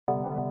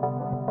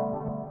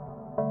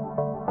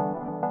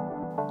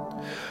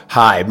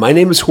Hi, my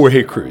name is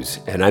Jorge Cruz,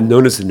 and I'm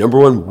known as the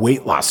 #1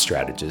 weight loss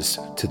strategist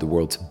to the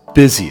world's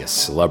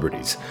busiest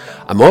celebrities.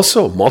 I'm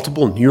also a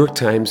multiple New York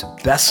Times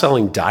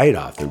best-selling diet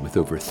author with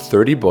over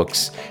 30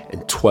 books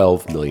and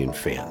 12 million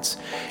fans.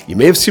 You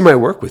may have seen my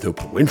work with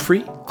Oprah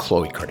Winfrey,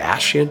 Khloe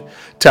Kardashian,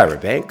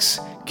 Tyra Banks,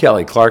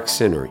 Kelly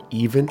Clarkson, or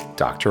even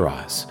Dr.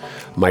 Oz.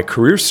 My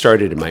career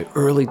started in my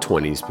early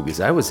 20s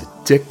because I was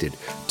addicted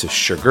to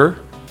sugar,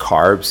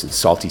 carbs, and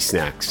salty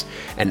snacks,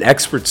 and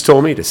experts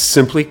told me to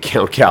simply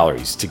count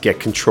calories to get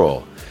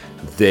control.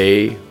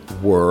 They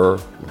were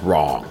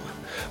wrong.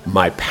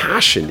 My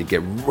passion to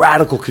get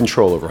radical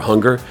control over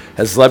hunger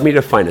has led me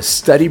to find a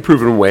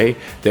study-proven way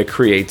that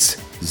creates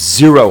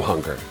zero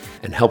hunger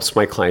and helps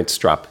my clients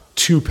drop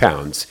 2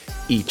 pounds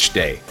each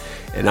day.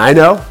 And I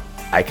know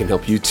I can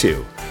help you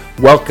too.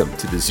 Welcome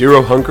to the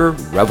Zero Hunger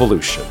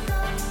Revolution.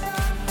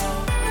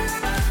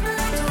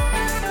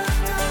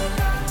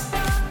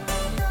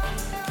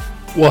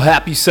 Well,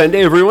 happy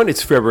Sunday, everyone.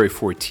 It's February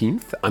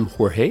 14th. I'm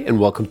Jorge, and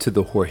welcome to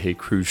the Jorge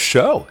Cruz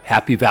Show.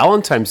 Happy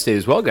Valentine's Day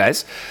as well,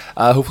 guys.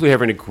 Hopefully you're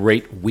having a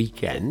great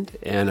weekend,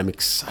 and I'm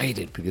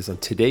excited because on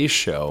today's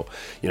show,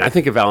 I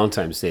think of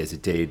Valentine's Day as a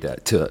day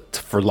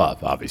for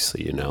love,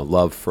 obviously,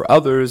 love for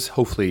others,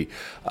 hopefully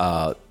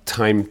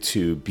time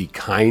to be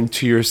kind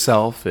to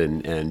yourself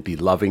and be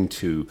loving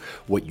to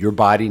what your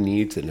body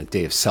needs, and a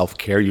day of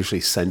self-care. Usually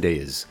Sunday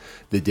is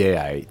the day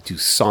I do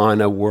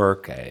sauna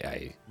work,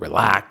 I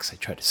relax, I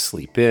try to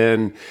sleep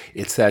in.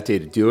 It's that day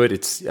to do it.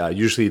 It's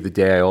usually the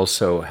day I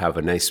also have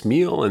a nice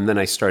meal, and then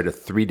I start a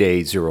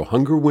 3-day zero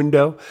hunger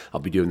window.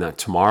 I'll be doing that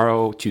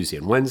tomorrow, Tuesday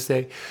and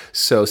Wednesday.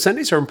 So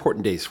Sundays are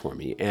important days for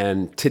me.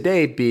 And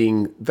today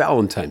being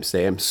Valentine's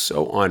Day, I'm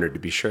so honored to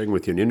be sharing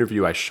with you an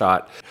interview I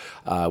shot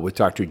with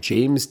Dr.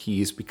 James.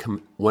 He's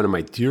become one of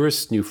my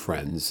dearest new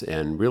friends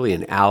and really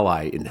an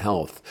ally in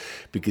health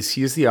because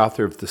he is the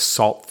author of The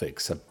Salt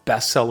Fix, a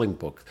best-selling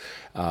book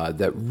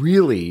that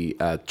really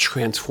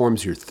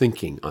transforms your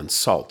thinking on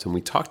salt. And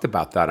we talked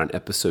about that on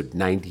episode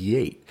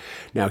 98.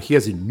 Now, he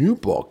has a new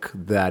book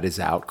that is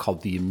out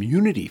called The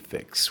Immunity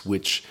Fix,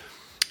 which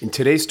in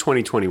today's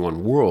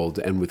 2021 world,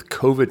 and with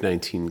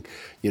COVID-19,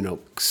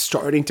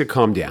 starting to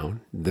calm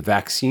down, the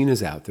vaccine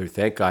is out there,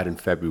 thank God, in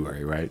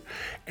February, right?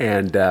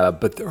 And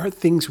but there are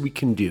things we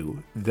can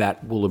do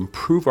that will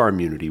improve our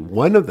immunity.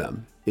 One of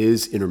them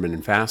is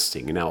intermittent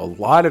fasting. And now a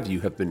lot of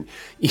you have been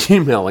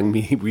emailing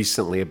me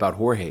recently about,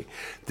 Jorge,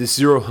 this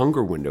zero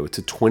hunger window. It's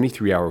a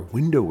 23-hour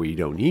window where you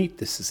don't eat.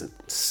 This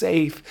isn't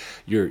safe.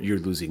 You're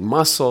losing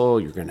muscle.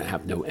 You're going to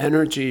have no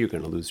energy. You're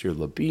going to lose your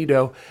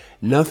libido.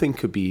 Nothing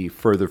could be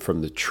further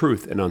from the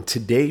truth. And on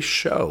today's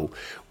show,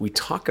 we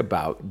talk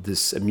about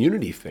this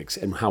immunity fix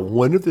and how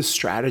one of the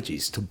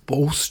strategies to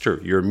bolster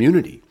your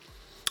immunity,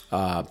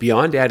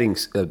 beyond adding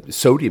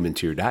sodium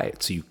into your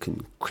diet so you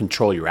can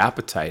control your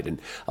appetite and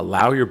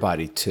allow your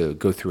body to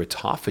go through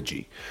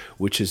autophagy,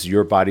 which is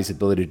your body's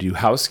ability to do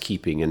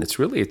housekeeping. And it's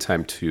really a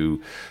time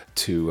to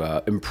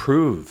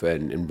improve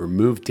and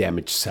remove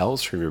damaged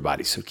cells from your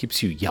body. So it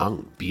keeps you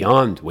young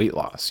beyond weight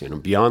loss,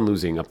 beyond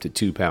losing up to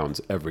 2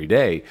 pounds every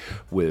day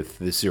with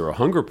this zero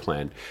hunger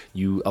plan.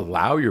 You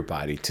allow your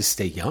body to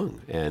stay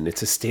young, and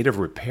it's a state of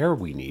repair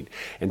we need.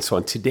 And so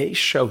on today's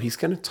show, he's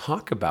going to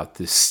talk about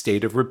this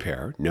state of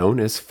repair known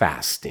as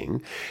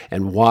fasting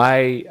and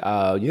why,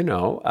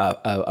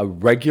 a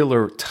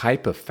regular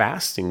type of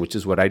fasting, which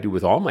is what I do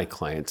with all my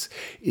clients,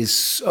 is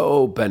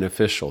so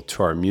beneficial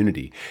to our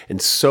immunity and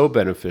so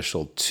beneficial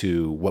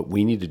to what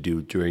we need to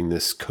do during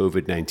this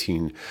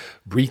COVID-19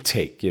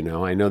 retake.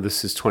 I know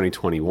this is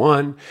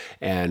 2021,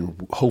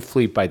 and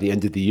hopefully by the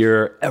end of the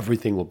year,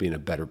 everything will be in a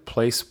better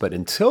place. But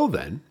until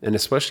then, and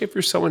especially if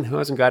you're someone who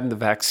hasn't gotten the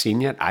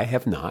vaccine yet, I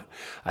have not.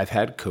 I've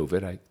had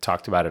COVID. I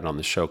talked about it on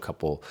the show a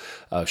couple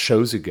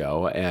shows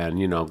ago, and,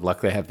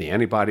 luckily I have the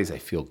antibodies. I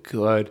feel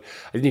good.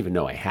 I didn't even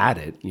know I had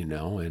it,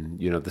 and,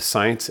 the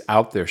science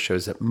out there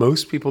shows that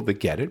most people that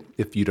get it,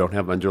 if you don't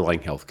have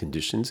underlying health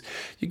conditions,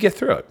 you get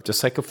through it,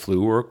 just like a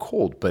flu or a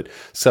cold. But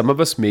some of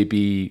us may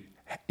be,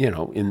 in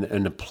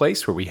a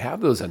place where we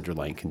have those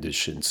underlying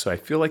conditions. So I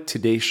feel like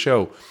today's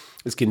show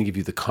is going to give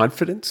you the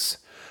confidence,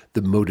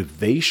 the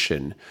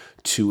motivation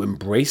to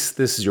embrace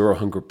this zero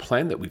hunger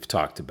plan that we've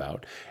talked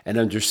about and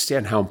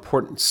understand how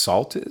important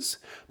salt is,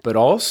 but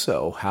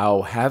also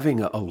how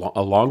having a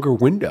longer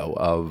window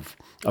of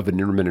an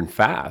intermittent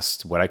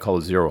fast, what I call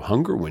a zero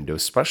hunger window,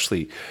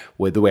 especially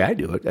with the way I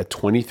do it, a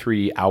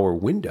 23-hour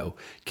window,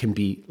 can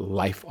be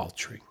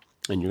life-altering.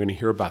 And you're going to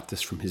hear about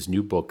this from his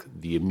new book,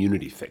 The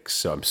Immunity Fix.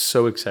 So I'm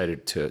so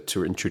excited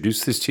to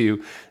introduce this to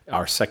you,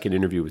 our second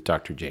interview with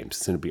Dr. James.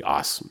 It's going to be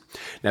awesome.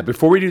 Now,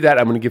 before we do that,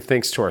 I'm going to give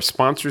thanks to our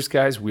sponsors,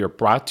 guys. We are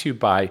brought to you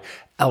by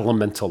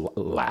Elemental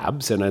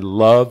Labs, and I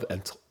love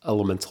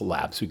Elemental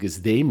Labs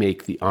because they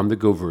make the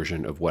on-the-go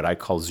version of what I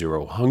call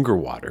zero hunger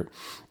water.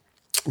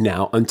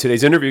 Now, on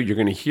today's interview, you're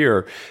going to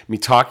hear me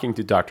talking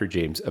to Dr.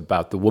 James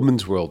about the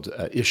Woman's World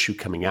issue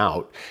coming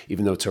out,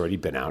 even though it's already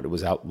been out. It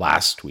was out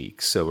last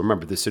week. So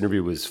remember, this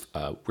interview was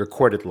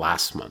recorded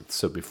last month,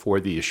 so before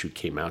the issue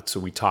came out. So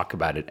we talk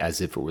about it as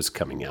if it was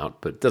coming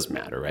out, but it doesn't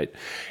matter, right?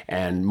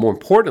 And more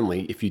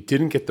importantly, if you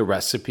didn't get the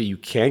recipe, you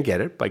can get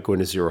it by going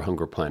to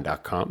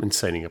zerohungerplan.com and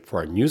signing up for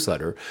our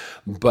newsletter.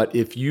 But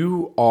if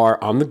you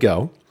are on the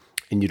go,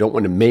 and you don't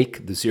want to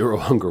make the Zero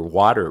Hunger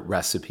water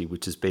recipe,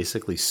 which is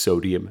basically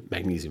sodium,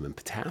 magnesium, and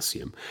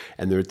potassium.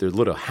 And they're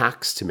little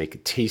hacks to make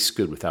it taste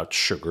good without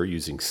sugar,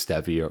 using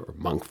stevia or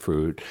monk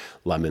fruit,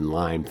 lemon,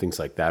 lime, things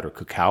like that, or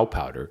cacao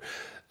powder.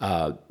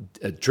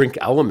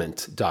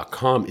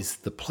 Drinkelement.com is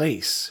the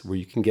place where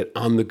you can get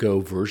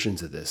on-the-go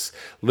versions of this,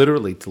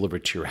 literally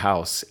delivered to your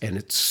house, and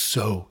it's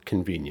so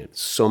convenient.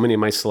 So many of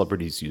my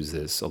celebrities use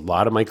this. A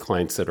lot of my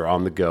clients that are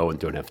on the go and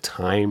don't have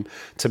time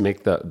to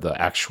make the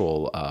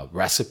actual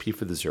recipe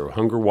for the Zero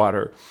Hunger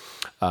water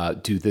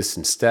do this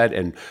instead.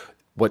 And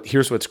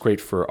here's what's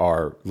great for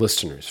our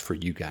listeners, for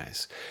you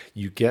guys.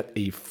 You get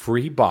a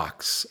free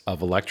box of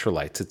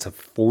electrolytes. It's a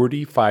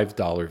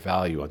 $45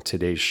 value on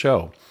today's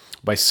show,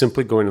 by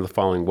simply going to the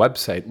following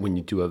website when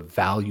you do a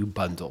value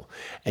bundle.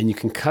 And you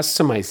can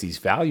customize these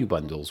value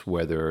bundles,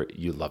 whether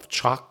you love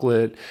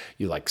chocolate,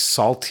 you like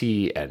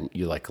salty, and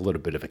you like a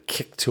little bit of a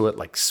kick to it,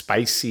 like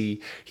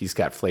spicy. He's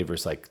got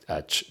flavors like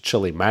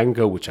chili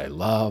mango, which I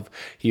love.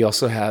 He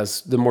also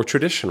has the more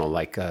traditional,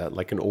 like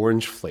an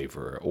orange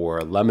flavor or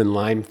a lemon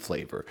lime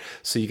flavor.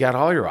 So you got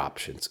all your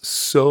options.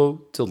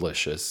 So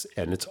delicious,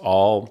 and it's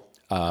all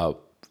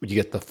you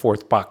get the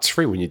fourth box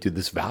free when you do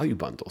this value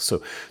bundle.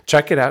 So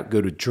check it out. Go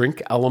to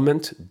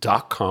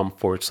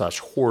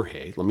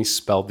drinkelement.com/Jorge. Let me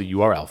spell the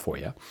URL for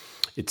you.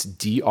 It's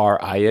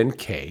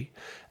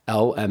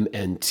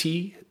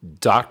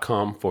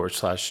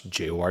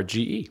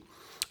DRINKLMNT.com/JORGE.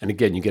 And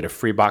again, you get a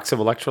free box of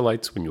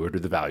electrolytes when you order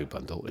the value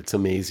bundle. It's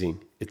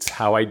amazing. It's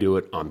how I do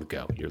it on the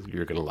go.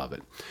 You're going to love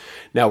it.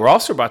 Now, we're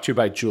also brought to you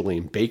by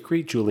Julian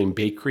Bakery. Julian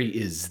Bakery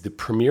is the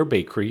premier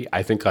bakery,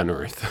 I think, on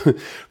earth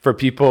for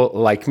people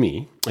like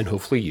me, and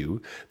hopefully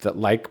you, that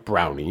like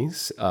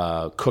brownies,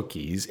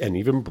 cookies, and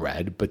even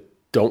bread, but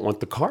don't want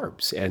the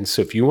carbs. And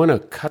so if you want to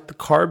cut the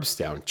carbs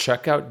down,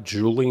 check out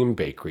Julian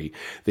Bakery.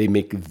 They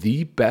make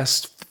the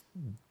best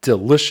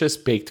delicious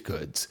baked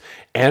goods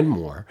and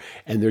more.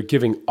 And they're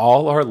giving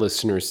all our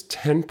listeners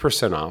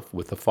 10% off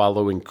with the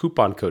following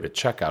coupon code at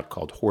checkout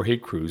called Jorge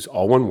Cruz,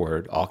 all one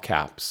word, all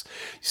caps.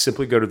 You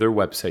simply go to their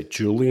website,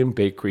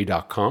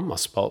 julianbakery.com. I'll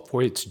spell it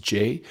for you. It's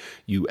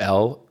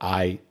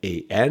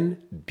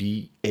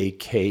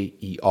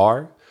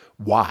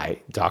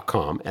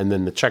JULIANBAKERY.com. And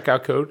then the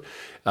checkout code,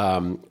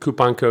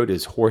 coupon code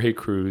is Jorge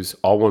Cruz,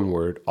 all one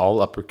word,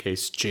 all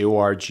uppercase,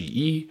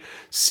 JORGE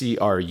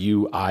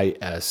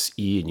CRUISE.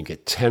 And you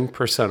get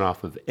 10%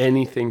 off of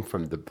anything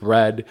from the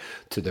bread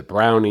to the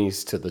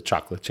brownies to the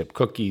chocolate chip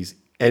cookies,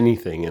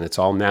 anything. And it's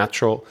all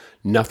natural,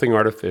 nothing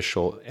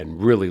artificial,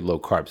 and really low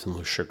carbs and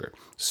low sugar.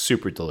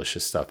 Super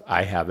delicious stuff.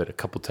 I have it a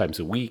couple times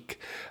a week.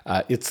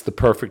 It's the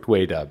perfect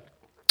way to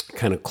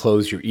kind of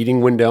close your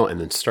eating window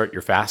and then start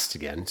your fast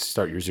again,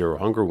 start your Zero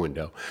Hunger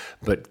window.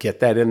 But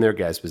get that in there,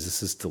 guys, because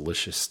this is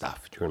delicious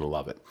stuff. You're going to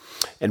love it.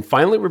 And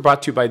finally, we're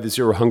brought to you by the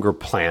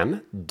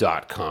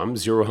ZeroHungerPlan.com.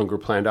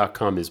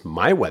 ZeroHungerPlan.com is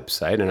my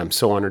website, and I'm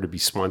so honored to be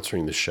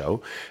sponsoring the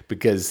show,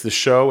 because the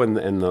show and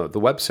the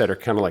website are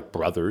kind of like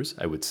brothers,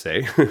 I would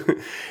say.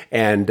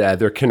 And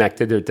they're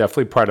connected. They're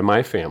definitely part of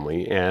my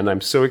family. And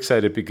I'm so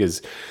excited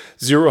because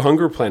Zero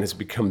Hunger Plan has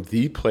become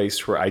the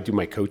place where I do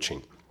my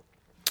coaching.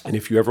 And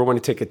if you ever want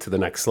to take it to the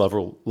next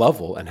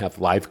level and have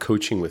live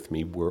coaching with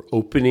me, we're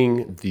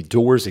opening the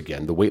doors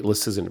again. The wait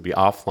list is going to be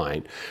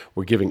offline.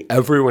 We're giving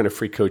everyone a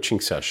free coaching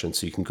session,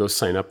 so you can go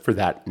sign up for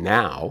that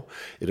now.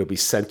 It'll be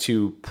sent to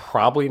you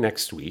probably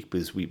next week,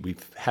 because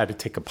we've had to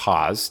take a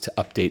pause to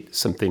update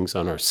some things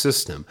on our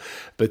system.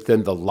 But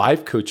then the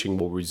live coaching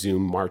will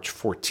resume March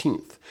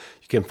 14th.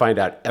 You can find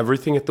out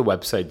everything at the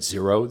website,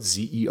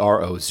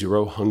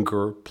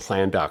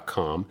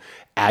 ZeroHungerPlan.com.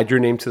 Add your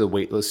name to the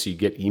waitlist so you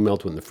get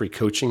emailed when the free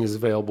coaching is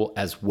available,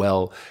 as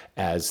well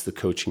as the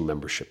coaching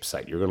membership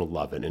site. You're going to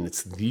love it. And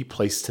it's the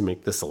place to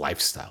make this a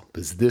lifestyle,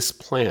 because this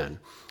plan,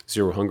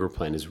 Zero Hunger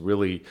Plan, is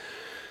really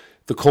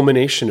the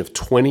culmination of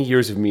 20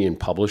 years of me in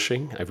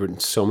publishing. I've written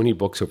so many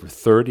books, over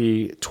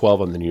 30,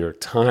 12 on the New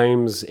York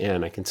Times.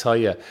 And I can tell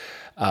you,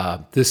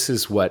 this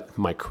is what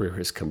my career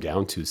has come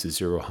down to, is the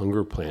Zero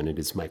Hunger Plan. It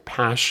is my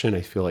passion.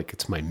 I feel like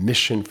it's my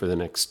mission for the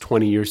next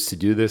 20 years to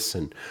do this.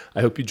 And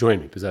I hope you join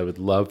me, because I would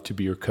love to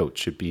be your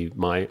coach. It'd be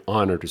my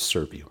honor to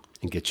serve you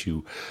and get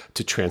you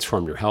to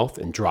transform your health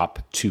and drop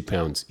 2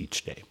 pounds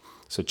each day.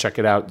 So check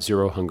it out,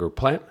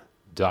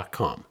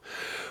 ZeroHungerPlan.com.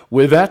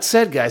 With that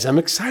said, guys, I'm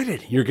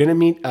excited. You're going to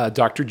meet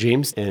Dr.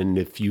 James. And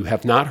if you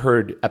have not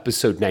heard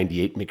episode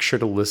 98, make sure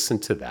to listen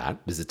to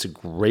that because it's a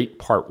great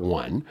part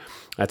one.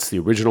 That's the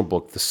original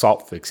book, The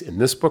Salt Fix. In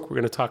this book, we're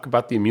going to talk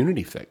about the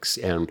immunity fix.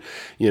 And,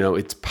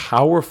 it's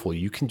powerful.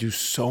 You can do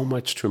so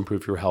much to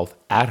improve your health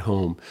at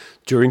home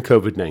during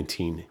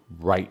COVID-19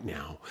 right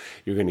now.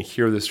 You're going to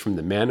hear this from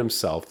the man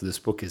himself. This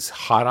book is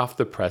hot off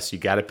the press. You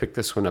got to pick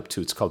this one up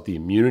too. It's called The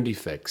Immunity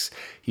Fix.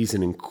 He's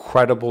an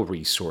incredible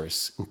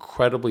resource,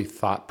 incredibly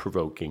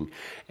thought-provoking,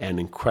 and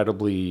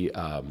incredibly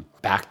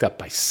backed up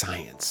by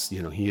science.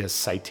 He has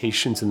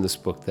citations in this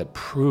book that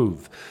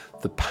prove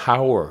the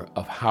power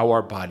of how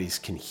our bodies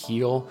can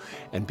heal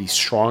and be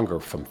stronger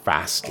from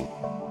fasting.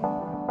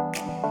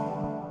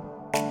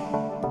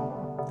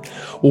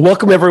 Well,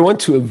 welcome everyone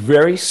to a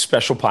very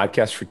special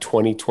podcast for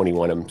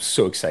 2021. I'm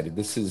so excited.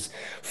 This is,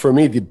 for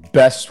me, the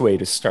best way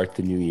to start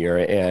the new year.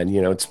 And,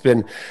 it's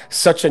been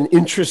such an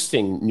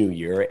interesting new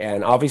year.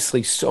 And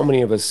obviously, so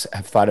many of us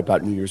have thought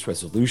about New Year's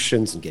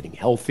resolutions and getting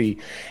healthy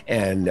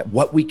and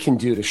what we can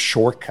do to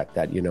shortcut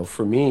that.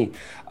 For me,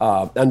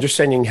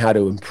 understanding how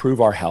to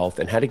improve our health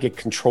and how to get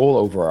control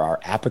over our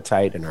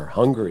appetite and our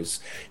hunger is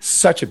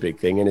such a big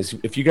thing. And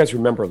if you guys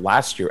remember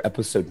last year,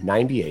 episode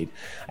 98,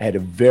 I had a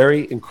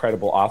very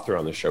incredible author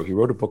on the show. He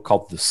wrote a book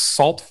called The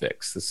Salt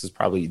Fix. This is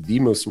probably the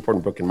most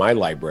important book in my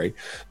library,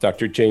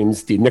 Dr.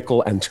 James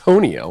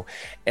DiNicolantonio.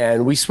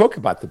 And we spoke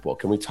about the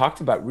book and we talked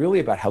about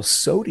how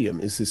sodium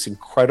is this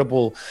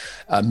incredible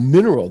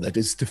mineral that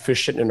is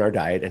deficient in our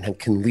diet and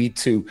can lead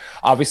to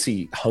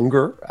obviously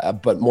hunger,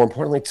 but more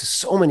importantly to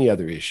so many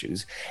other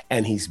issues.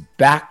 And he's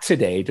back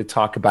today to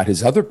talk about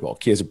his other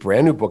book. He has a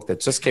brand new book that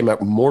just came out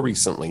more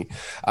recently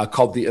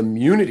called The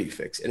Immunity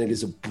Fix. And it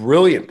is a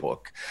brilliant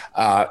book.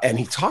 And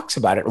he talks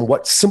about it and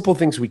what simple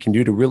things we can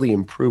do to really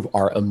improve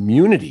our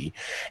immunity.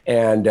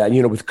 And,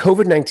 with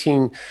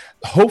COVID-19,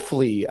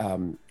 hopefully,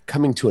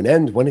 coming to an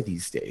end one of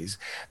these days,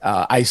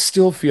 I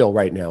still feel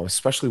right now,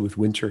 especially with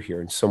winter here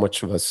and so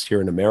much of us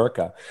here in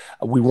America,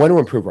 we want to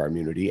improve our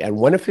immunity. And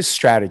one of his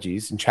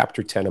strategies in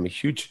chapter 10, I'm a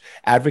huge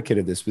advocate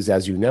of this, was,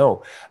 as you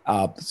know,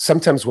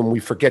 sometimes when we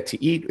forget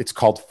to eat, it's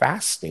called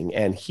fasting.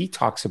 And he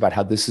talks about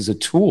how this is a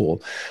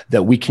tool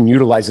that we can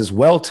utilize as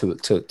well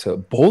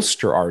to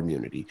bolster our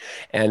immunity.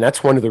 And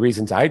that's one of the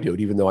reasons I do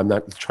it, even though I'm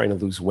not trying to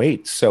lose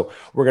weight. So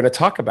we're going to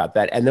talk about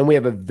that. And then we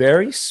have a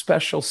very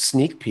special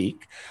sneak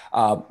peek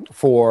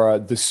for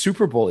the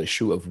Super Bowl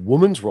issue of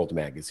Women's World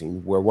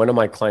magazine, where one of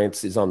my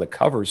clients is on the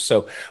cover.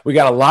 So we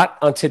got a lot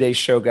on today's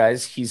show,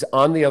 guys. He's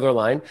on the other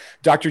line.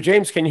 Dr.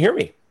 James, can you hear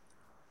me?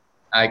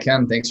 I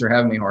can. Thanks for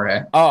having me,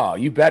 Jorge. Oh,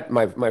 you bet,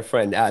 my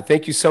friend.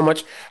 Thank you so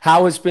much.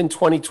 How has been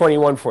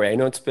 2021 for you? I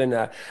know it's been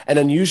an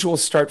unusual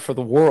start for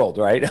the world,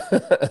 right?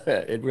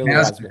 It really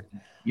has been.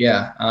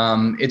 Yeah.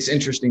 It's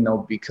interesting,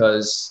 though,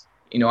 because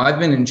I've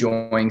been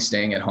enjoying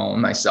staying at home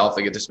myself.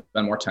 I get to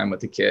spend more time with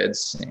the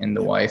kids and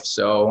the wife.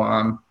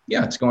 So,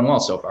 it's going well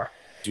so far.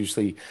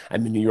 Usually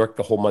I'm in New York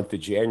the whole month of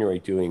January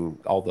doing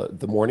all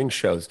the morning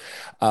shows.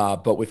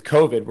 But with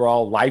COVID, we're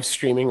all live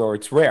streaming, or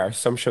it's rare.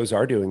 Some shows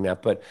are doing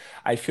that. But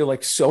I feel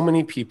like so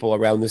many people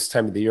around this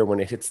time of the year, when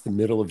it hits the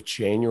middle of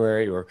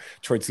January or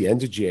towards the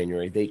end of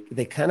January,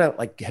 they kind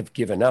of have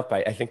given up.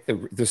 I think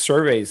the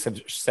surveys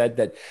have said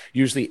that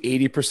usually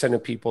 80%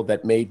 of people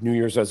that made New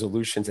Year's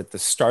resolutions at the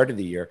start of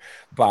the year,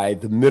 by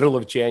the middle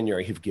of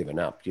January, have given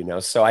up,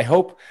 So I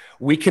hope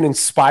we can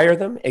inspire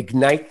them,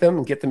 ignite them,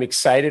 and get them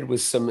excited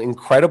with some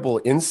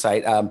incredible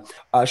insight.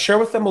 Share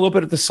with them a little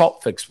bit of the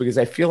Salt Fix, because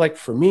I feel like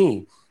for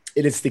me,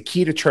 it is the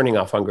key to turning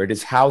off hunger. It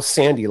is how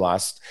Sandy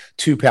lost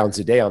 2 pounds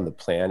a day on the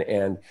plan.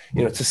 And,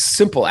 it's a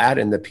simple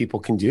add-in that people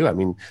can do. I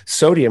mean,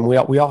 sodium, we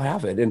all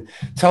have it. And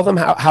tell them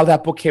how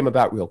that book came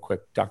about real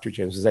quick, Dr.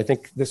 James, because I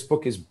think this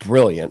book is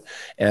brilliant.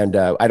 And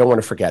I don't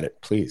want to forget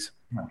it, please.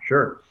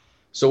 Sure.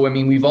 So,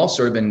 we've all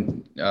sort of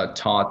been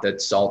taught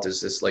that salt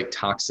is this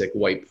toxic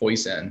white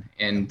poison.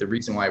 And the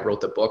reason why I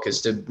wrote the book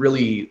is to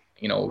really,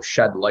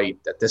 shed light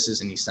that this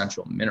is an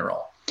essential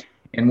mineral.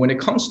 And when it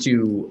comes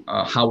to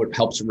how it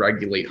helps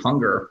regulate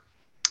hunger,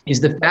 is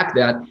the fact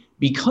that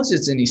because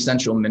it's an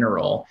essential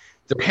mineral,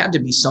 there had to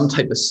be some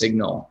type of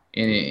signal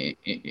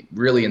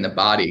really in the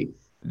body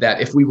that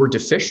if we were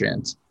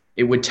deficient,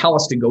 it would tell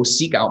us to go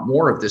seek out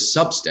more of this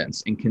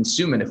substance and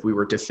consume it if we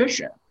were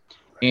deficient.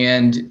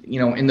 And,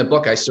 in the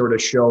book, I sort of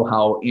show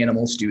how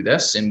animals do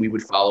this, and we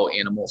would follow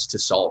animals to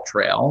salt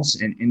trails,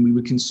 and we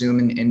would consume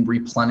and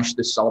replenish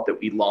the salt that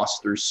we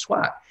lost through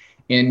sweat.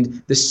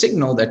 And the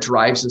signal that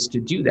drives us to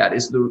do that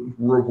is the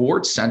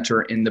reward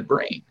center in the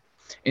brain.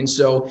 And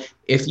so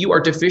if you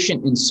are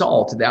deficient in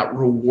salt, that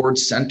reward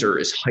center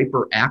is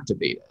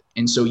hyperactivated.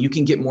 And so you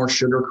can get more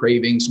sugar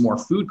cravings, more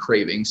food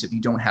cravings if you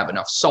don't have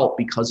enough salt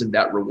because of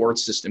that reward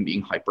system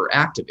being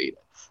hyperactivated.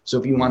 So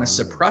if you want to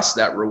suppress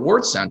that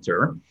reward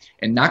center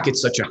and not get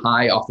such a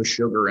high off of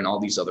sugar and all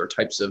these other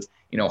types of,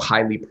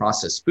 highly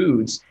processed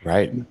foods,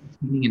 right,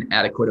 an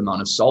adequate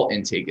amount of salt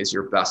intake is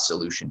your best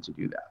solution to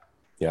do that.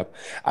 Yep.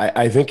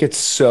 I think it's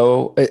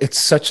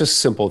such a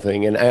simple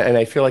thing. And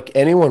I feel like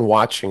anyone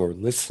watching or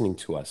listening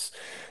to us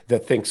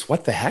that thinks,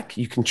 what the heck?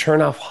 You can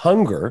turn off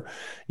hunger.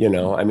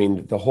 I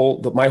mean,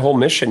 my whole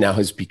mission now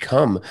has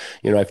become,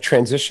 I've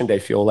transitioned, I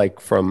feel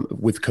like, from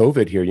with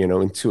COVID here,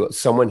 into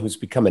someone who's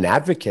become an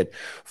advocate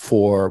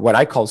for what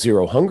I call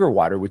zero hunger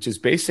water, which is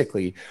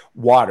basically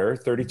water,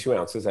 32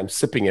 ounces. I'm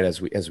sipping it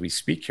as we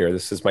speak here.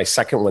 This is my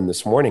second one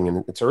this morning,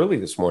 and it's early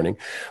this morning.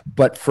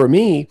 But for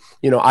me,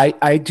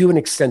 I do an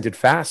extended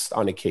fast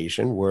on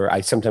occasion where I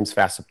sometimes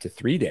fast up to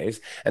 3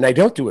 days, and I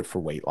don't do it for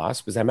weight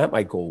loss because I'm at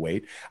my goal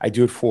weight. I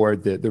do it for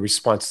the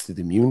response to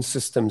the immune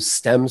system,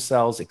 stem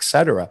cells,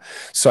 etc.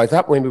 So I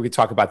thought maybe we could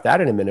talk about that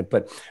in a minute,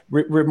 but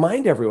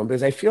remind everyone,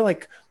 because I feel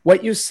like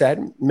what you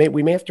said,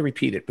 we may have to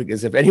repeat it,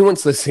 because if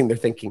anyone's listening, they're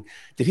thinking,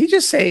 did he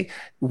just say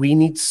we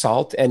need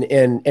salt? And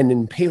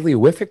in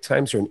Paleolithic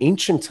times or in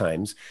ancient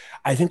times,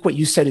 I think what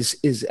you said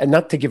is, and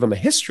not to give them a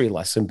history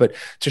lesson, but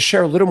to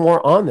share a little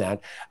more on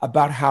that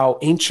about how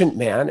ancient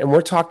man, and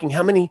we're talking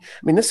how many,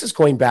 this is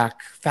going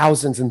back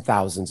thousands and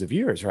thousands of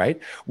years,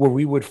 right? Where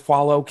we would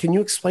follow. Can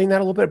you explain that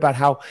a little bit about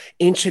how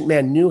ancient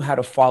man knew how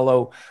to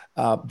follow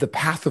the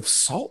path of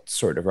salt,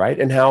 sort of, right?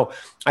 And how,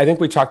 I think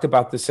we talked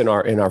about this in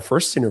our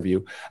first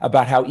interview,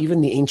 about how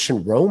even the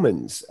ancient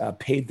Romans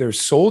paid their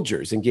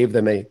soldiers and gave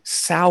them a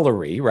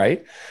salary,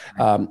 right?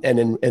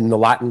 And in the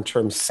Latin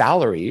term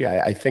salary,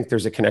 I think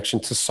there's a connection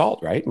to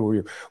salt, right? And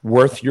we're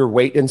worth your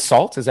weight in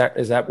salt. Is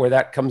that where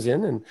that comes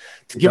in? And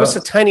to give us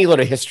a tiny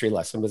little history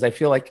lesson, because I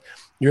feel like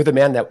you're the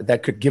man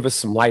that could give us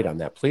some light on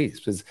that, please.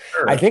 Because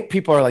sure. I think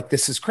people are like,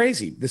 this is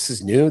crazy. This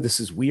is new. This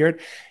is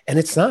weird. And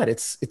it's not.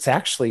 It's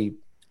actually,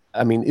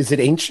 is it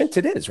ancient?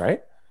 It is,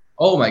 right?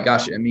 Oh my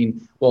gosh.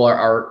 Well,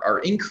 our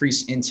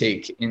increased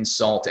intake in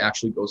salt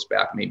actually goes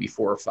back maybe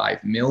 4 or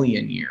 5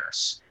 million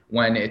years,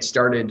 when it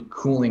started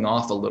cooling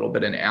off a little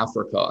bit in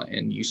Africa.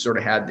 And you sort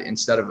of had,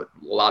 instead of a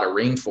lot of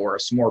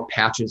rainforests, more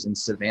patches and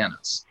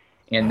savannas.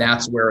 And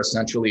that's where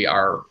essentially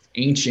our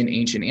ancient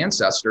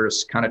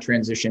ancestors kind of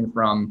transitioned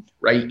from,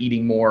 right,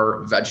 eating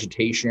more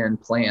vegetation,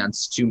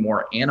 plants, to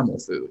more animal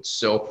foods.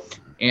 So,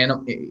 and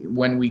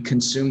when we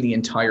consume the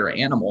entire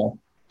animal,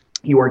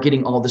 you are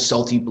getting all the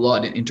salty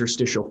blood and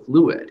interstitial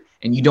fluid,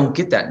 and you don't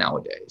get that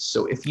nowadays.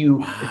 So if you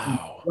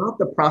drop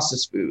the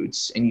processed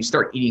foods and you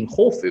start eating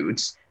whole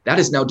foods, that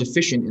is now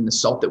deficient in the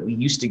salt that we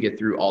used to get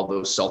through all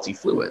those salty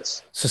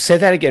fluids. So say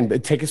that again,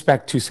 but take us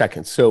back 2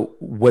 seconds. So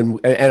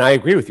and I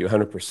agree with you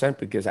 100%,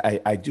 because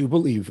I do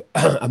believe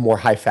a more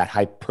high fat,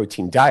 high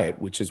protein diet,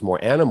 which is more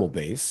animal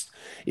based,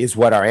 is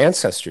what our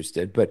ancestors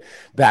did. But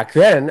back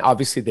then,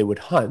 obviously they would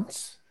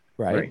hunt,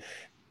 right?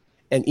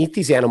 And eat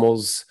these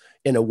animals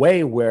in a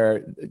way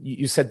where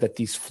you said that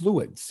these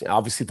fluids,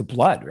 obviously the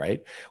blood,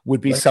 right,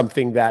 would be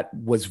something that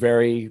was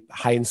very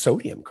high in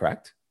sodium,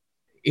 correct?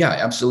 Yeah,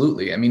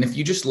 absolutely. If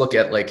you just look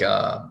at like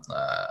a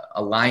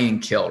lion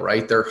kill,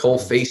 right, their whole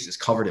face is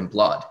covered in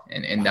blood,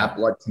 and that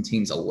blood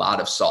contains a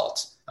lot of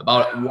salt,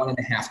 about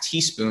 1.5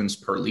 teaspoons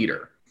per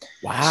liter.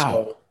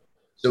 Wow.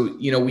 So,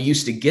 we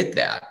used to get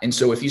that. And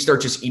so if you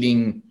start just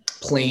eating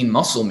plain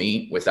muscle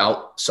meat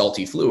without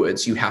salty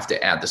fluids, you have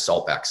to add the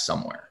salt back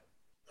somewhere.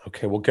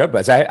 Okay, well, good,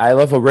 Buzz. I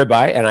love a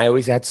ribeye, and I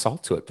always add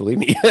salt to it. Believe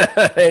me,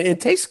 it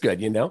tastes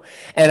good,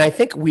 And I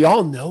think we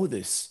all know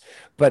this.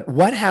 But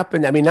what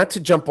happened? Not to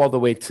jump all the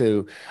way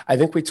to, I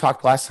think we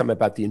talked last time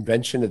about the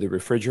invention of the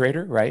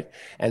refrigerator, right?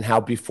 And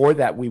how before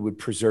that we would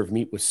preserve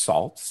meat with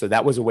salt. So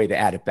that was a way to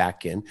add it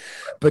back in.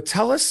 But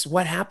tell us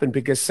what happened,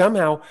 because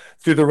somehow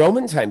through the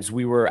Roman times,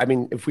 we were,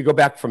 if we go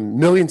back from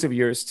millions of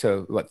years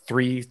to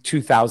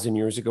 2,000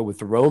 years ago with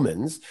the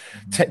Romans,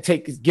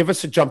 give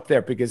us a jump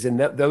there, because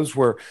those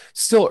were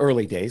still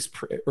early days,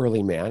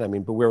 early man.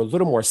 But we're a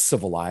little more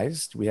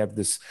civilized. We have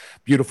this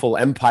beautiful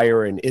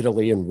empire in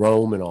Italy and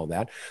Rome and all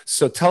that.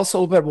 So tell us a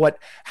little bit about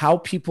how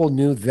people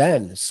knew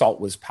then salt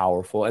was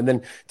powerful, and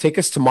then take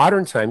us to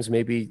modern times,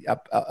 maybe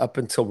up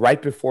until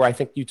right before, I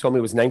think you told me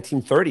it was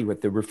 1930 with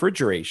the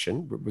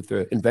refrigeration, with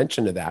the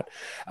invention of that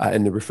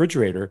and the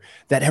refrigerator,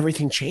 that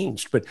everything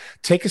changed. But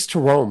take us to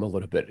Rome a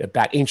little bit,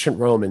 about ancient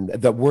Rome and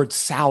the word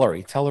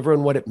salary. Tell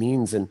everyone what it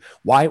means and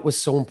why it was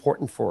so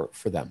important for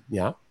them.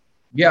 Yeah.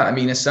 Yeah,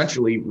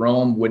 essentially,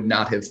 Rome would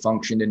not have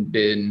functioned and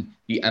been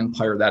the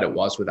empire that it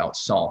was without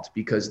salt,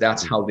 because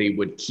that's how they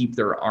would keep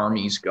their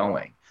armies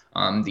going.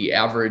 The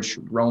average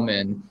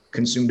Roman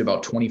consumed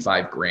about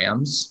 25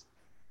 grams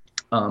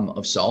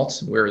of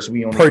salt, whereas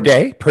we only... Per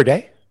day? Per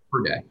day.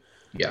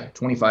 Yeah,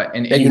 25.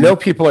 And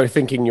people are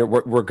thinking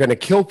we're going to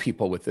kill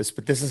people with this,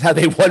 but this is how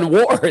they won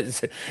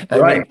wars.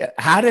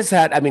 How does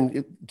that?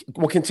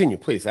 We'll continue,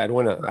 please. I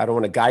don't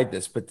want to guide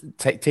this, but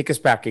take us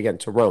back again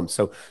to Rome.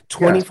 So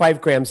 25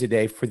 grams a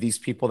day for these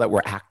people that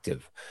were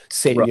active,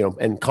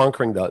 and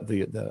conquering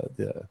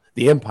the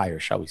empire,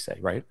 shall we say,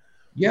 right?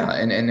 Yeah,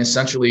 and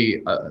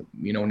essentially,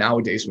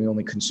 nowadays we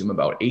only consume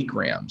about 8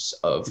 grams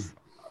of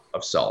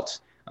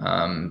salt.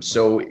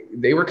 So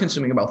they were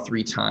consuming about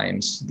 3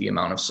 times the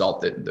amount of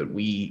salt that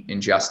we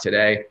ingest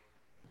today.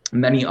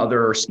 Many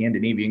other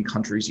Scandinavian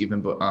countries,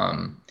 even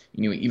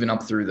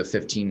up through the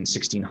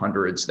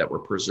 1600s, that were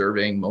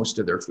preserving most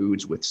of their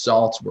foods with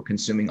salt, were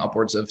consuming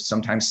upwards of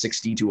sometimes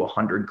 60 to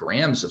 100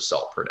 grams of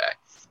salt per day.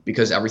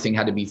 because everything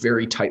had to be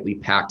very tightly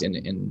packed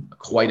in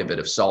quite a bit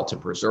of salt to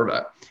preserve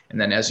it. And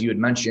then, as you had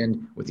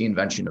mentioned, with the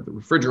invention of the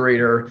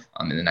refrigerator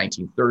in the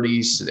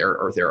 1930s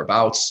or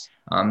thereabouts,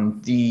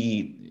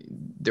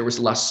 there was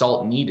less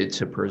salt needed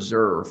to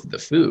preserve the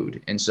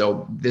food. And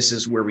so this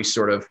is where we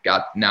sort of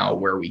got now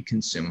where we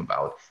consume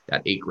about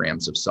that 8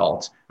 grams of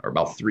salt, or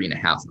about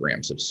 3.5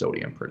 grams of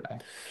sodium per day.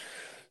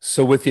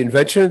 So with the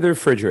invention of the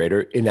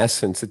refrigerator, in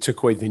essence, it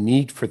took away the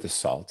need for the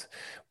salt.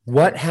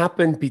 What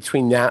happened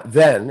between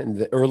then in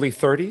the early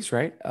 30s,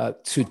 right,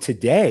 to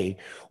today,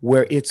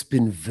 where it's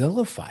been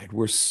vilified,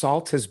 where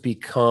salt has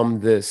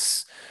become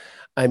this,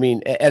 I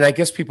mean, and I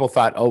guess people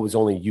thought, oh, it was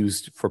only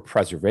used for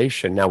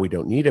preservation. Now we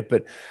don't need it.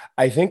 But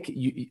I think,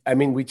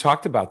 we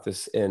talked about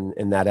this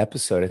in that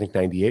episode, I think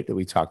 98 that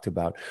we talked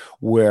about,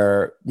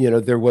 where,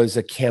 there was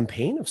a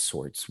campaign of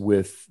sorts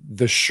with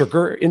the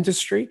sugar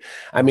industry.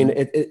 I mean,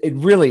 it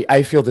really,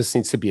 I feel this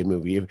needs to be a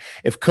movie.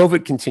 If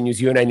COVID continues,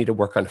 you and I need to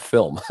work on a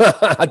film,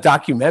 a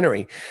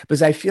documentary,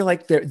 because I feel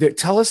like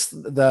tell us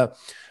the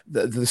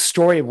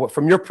story of what,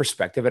 from your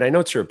perspective, and I know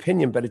it's your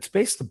opinion, but it's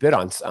based a bit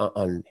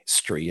on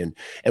history and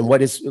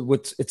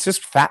it's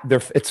just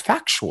it's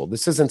factual.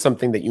 This isn't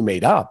something that you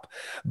made up,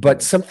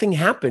 but something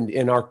happened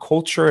in our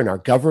culture and our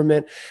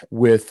government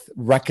with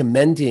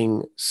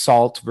recommending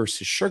salt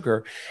versus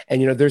sugar.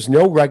 And, there's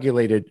no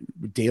regulated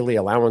daily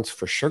allowance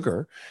for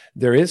sugar.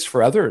 There is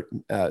for other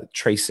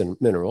trace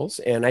minerals.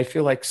 And I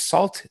feel like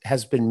salt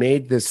has been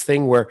made this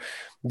thing where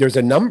there's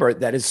a number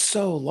that is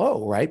so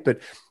low, right? But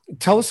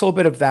tell us a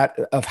little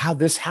bit of how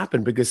this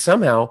happened, because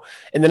somehow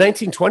in the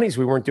 1920s,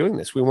 we weren't doing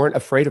this. We weren't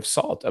afraid of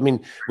salt. I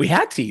mean, we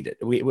had to eat it.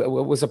 It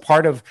was a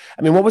part of,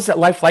 what was that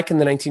life like in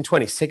the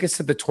 1920s? Take us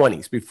to the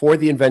 20s, before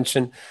the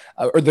invention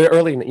or the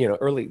early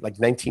like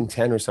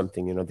 1910 or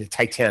something, the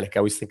Titanic. I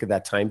always think of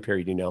that time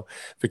period,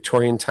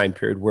 Victorian time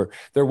period, where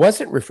there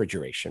wasn't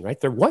refrigeration, right?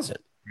 There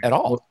wasn't at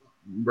all.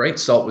 Right.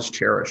 Salt was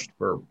cherished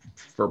for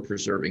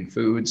preserving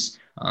foods.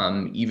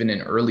 Even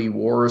in early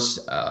wars,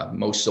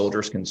 most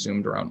soldiers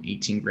consumed around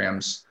 18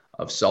 grams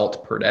of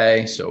salt per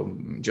day. So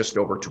just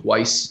over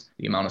twice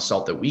the amount of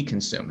salt that we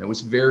consume. It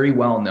was very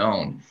well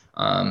known,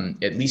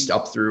 at least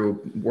up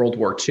through World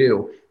War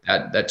II,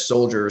 that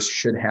soldiers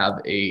should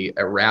have a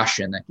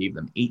ration that gave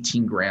them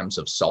 18 grams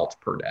of salt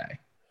per day.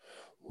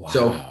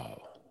 Wow.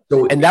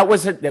 So and that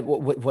wasn't,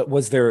 what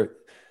was their...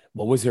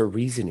 What was their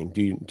reasoning?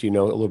 Do you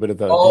know a little bit of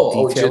the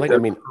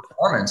detailing?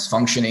 Performance,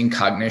 functioning,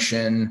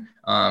 cognition,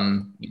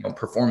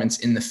 performance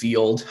in the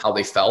field, how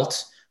they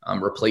felt,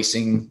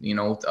 replacing,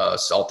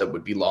 salt that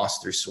would be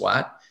lost through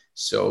sweat.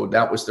 So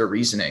that was their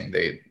reasoning.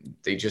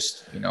 They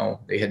just,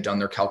 they had done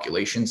their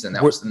calculations, and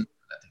that was the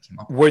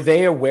Were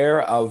they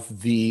aware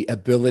of the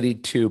ability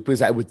to,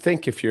 because I would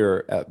think if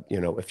you're,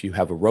 if you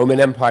have a Roman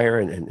Empire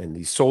and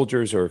these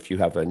soldiers, or if you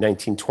have a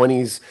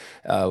 1920s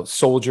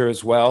soldier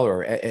as well,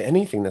 or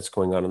anything that's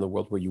going on in the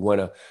world where you want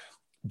to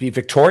be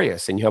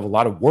victorious and you have a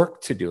lot of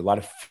work to do, a lot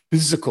of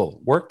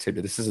physical work to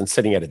do. This isn't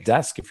sitting at a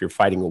desk if you're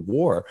fighting a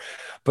war.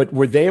 But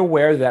were they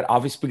aware that,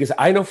 obviously, because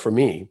I know for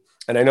me,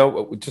 and I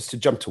know, just to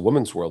jump to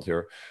Women's World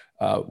here,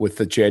 with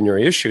the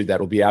January issue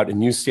that'll be out in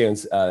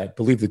newsstands, I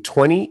believe the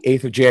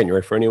 28th of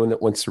January, for anyone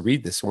that wants to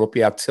read this. It won't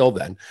be out till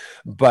then.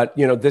 But,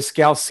 this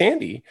gal,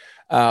 Sandy,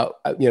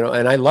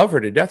 and I love her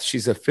to death.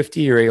 She's a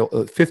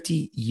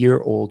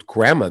 50-year-old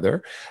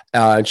grandmother,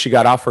 and she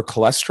got off her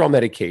cholesterol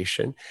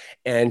medication,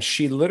 and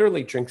she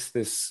literally drinks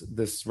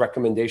this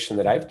recommendation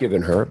that I've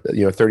given her,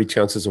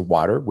 32 ounces of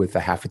water with a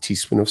half a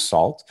teaspoon of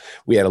salt.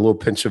 We add a little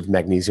pinch of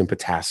magnesium,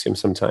 potassium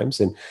sometimes,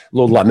 and a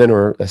little lemon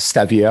or a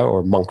stevia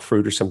or monk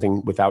fruit or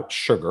something without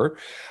sugar.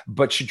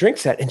 But she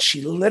drinks that, and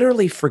she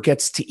literally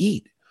forgets to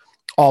eat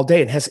all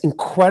day and has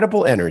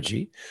incredible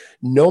energy,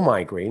 no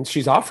migraines.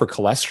 She's off her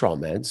cholesterol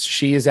meds.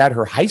 She is at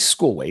her high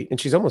school weight,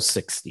 and she's almost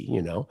 60,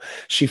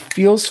 She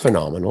feels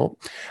phenomenal.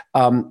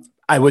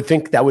 I would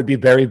think that would be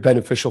very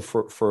beneficial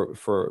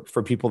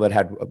for people that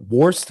had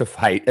wars to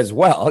fight as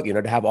well,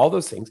 to have all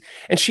those things.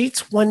 And she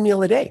eats one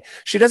meal a day.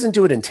 She doesn't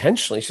do it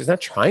intentionally. She's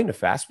not trying to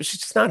fast, but she's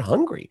just not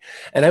hungry.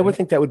 And I would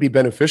think that would be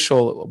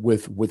beneficial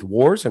with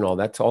wars and all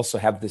that, to also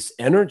have this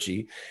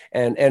energy.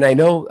 And I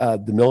know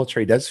the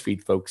military does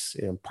feed folks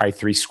probably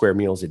 3 square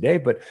meals a day,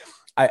 but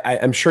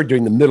I'm sure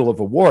during the middle of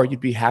a war,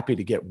 you'd be happy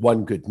to get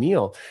one good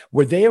meal.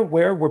 Were they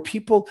aware? Were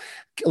people?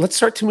 Let's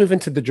start to move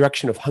into the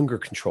direction of hunger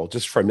control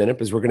just for a minute,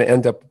 because we're going to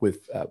end up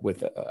with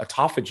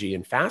autophagy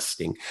and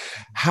fasting.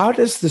 How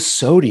does the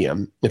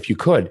sodium, if you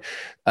could,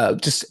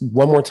 just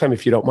one more time,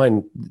 if you don't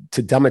mind,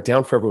 to dumb it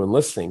down for everyone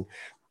listening,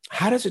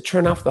 how does it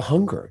turn off the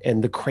hunger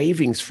and the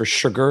cravings for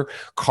sugar,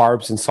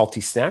 carbs, and salty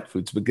snack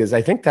foods? Because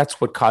I think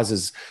that's what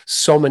causes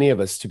so many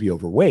of us to be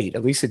overweight.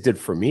 At least it did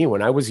for me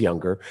when I was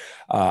younger.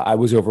 I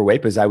was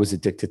overweight because I was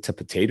addicted to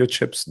potato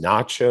chips,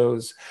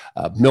 nachos,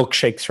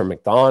 milkshakes from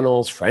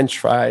McDonald's, French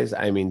fries.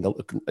 I mean,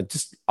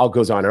 just all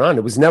goes on and on.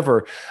 It was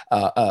never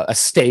a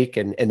steak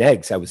and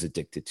eggs I was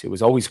addicted to. It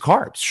was always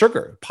carbs,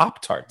 sugar,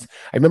 Pop-Tarts.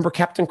 I remember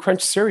Captain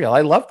Crunch cereal.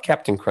 I loved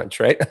Captain Crunch,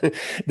 right?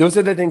 Those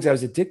are the things I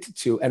was addicted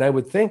to. And I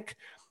would think,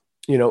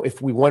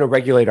 if we want to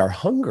regulate our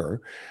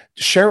hunger,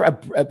 share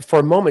for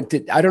a moment.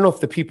 I don't know if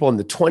the people in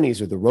the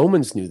 20s or the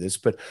Romans knew this,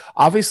 but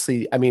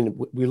obviously, I mean,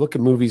 we look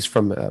at movies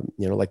from,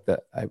 like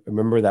I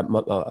remember that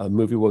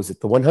movie, what was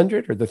it, the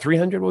 100 or the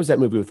 300? What was that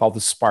movie with all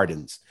the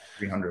Spartans?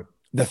 300.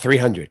 The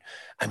 300.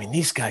 I mean,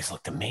 these guys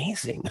looked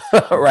amazing,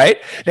 right?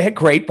 They had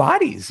great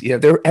bodies.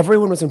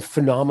 Everyone was in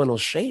phenomenal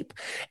shape,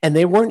 and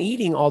they weren't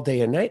eating all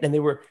day and night, and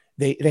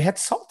they had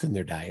salt in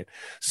their diet.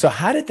 So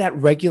how did that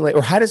regulate,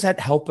 or how does that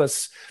help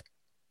us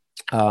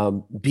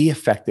be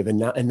effective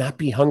and not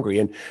be hungry?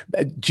 And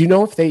do you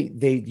know if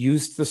they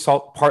used the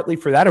salt partly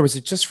for that, or was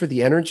it just for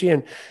the energy?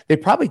 And they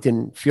probably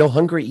didn't feel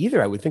hungry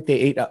either. I would think they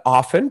ate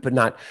often, but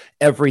not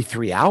every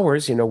 3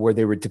 hours, where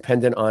they were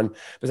dependent on,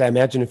 because I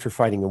imagine if you're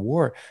fighting a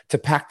war, to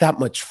pack that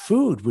much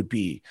food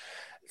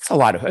it's a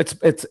lot of,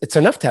 it's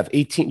enough to have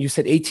 18, you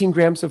said 18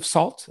 grams of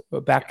salt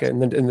back in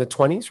the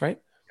 20s, right?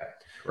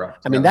 Correct.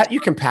 I mean, that you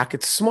can pack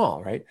it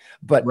small, right?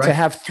 But to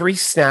have 3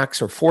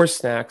 snacks or 4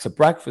 snacks, a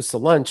breakfast, a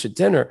lunch, a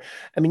dinner,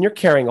 I mean, you're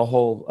carrying a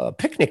whole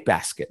picnic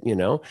basket,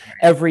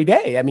 every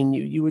day. I mean,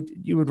 you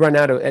would run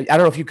out of, I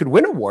don't know if you could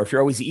win a war if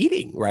you're always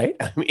eating, right?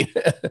 I mean,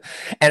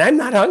 and I'm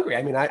not hungry.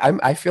 I mean,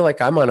 I feel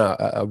like I'm on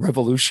a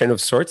revolution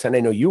of sorts, and I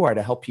know you are,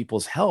 to help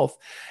people's health,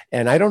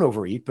 and I don't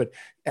overeat. But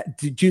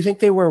do you think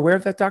they were aware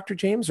of that, Dr.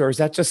 James, or is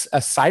that just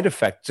a side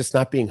effect, just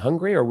not being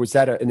hungry, or was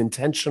that an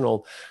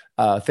intentional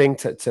thing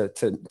to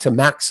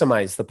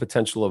maximize the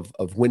potential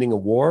of winning a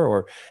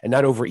war and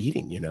not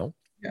overeating, Yeah.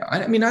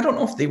 I mean, I don't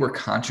know if they were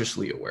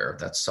consciously aware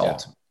that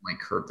salt might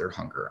curb their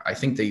hunger. I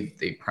think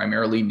they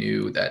primarily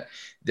knew that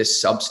this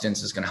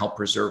substance is going to help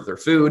preserve their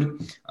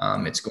food.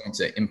 It's going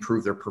to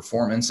improve their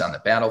performance on the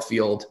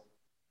battlefield,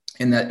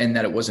 and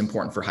that it was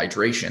important for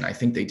hydration. I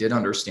think they did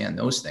understand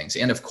those things.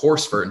 And of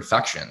course, for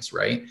infections,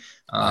 right?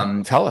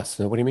 Tell us,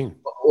 what do you mean?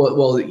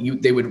 Well,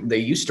 they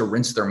used to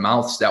rinse their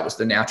mouths. That was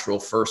the natural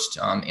first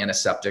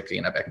antiseptic,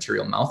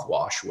 antibacterial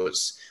mouthwash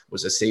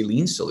was a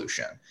saline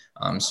solution.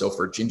 So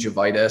for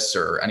gingivitis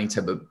or any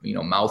type of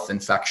mouth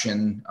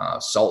infection,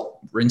 salt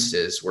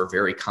rinses were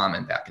very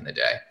common back in the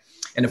day.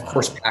 And of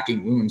course,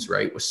 packing wounds,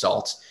 right, with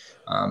salt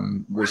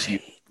was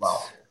used as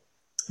well.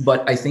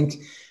 But I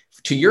think,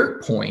 to your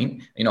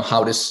point,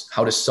 how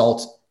does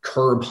salt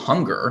curb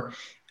hunger?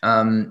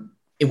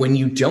 When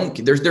you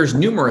don't, there's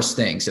numerous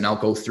things, and I'll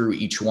go through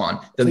each one.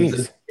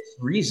 The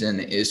reason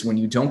is when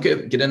you don't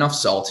get enough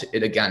salt,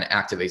 it again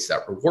activates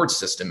that reward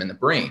system in the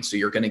brain. So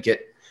you're going to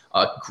get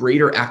a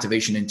greater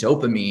activation in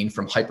dopamine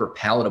from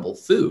hyperpalatable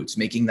foods,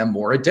 making them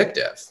more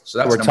addictive.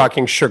 So we're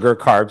talking sugar,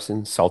 carbs,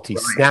 and salty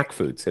snack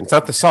foods. And it's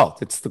not the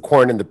salt, it's the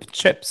corn and the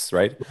chips,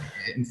 right?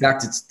 In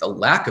fact, it's the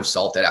lack of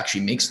salt that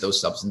actually makes those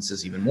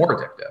substances even more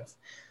addictive.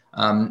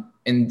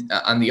 And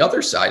on the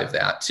other side of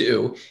that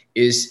too,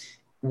 is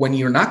when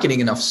you're not getting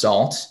enough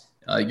salt,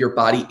 your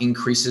body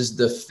increases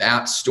the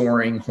fat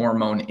storing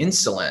hormone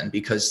insulin,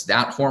 because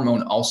that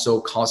hormone also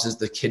causes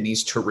the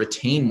kidneys to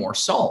retain more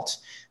salt.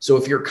 So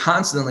if you're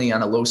constantly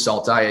on a low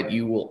salt diet,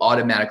 you will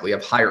automatically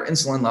have higher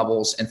insulin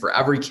levels. And for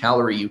every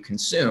calorie you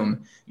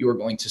consume, you are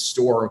going to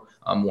store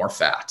more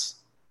fat.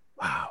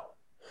 Wow.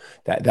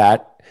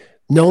 That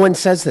no one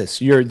says this.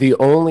 You're the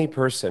only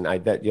person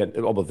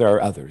well, there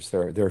are others.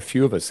 There are a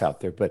few of us out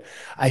there, but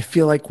I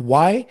feel like,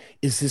 why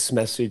is this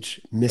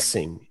message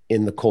missing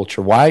in the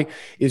culture? Why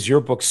is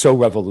your book so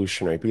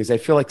revolutionary? Because I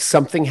feel like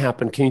something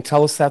happened. Can you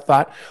tell us that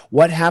thought?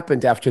 What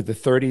happened after the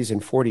 30s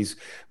and 40s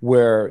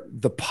where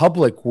the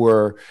public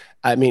were,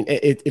 I mean,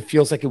 it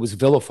feels like it was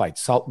vilified.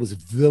 Salt was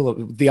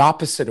the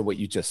opposite of what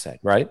you just said,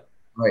 right?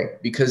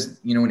 Right. Because,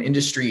 an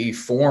industry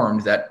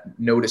formed that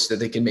noticed that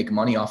they can make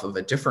money off of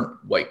a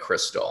different white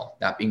crystal,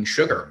 that being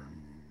sugar.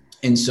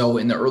 And so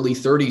in the early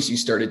 30s, you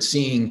started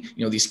seeing,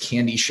 these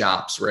candy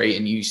shops, right?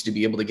 And you used to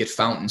be able to get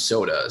fountain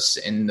sodas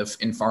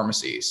in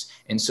pharmacies.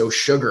 And so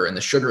sugar and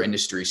the sugar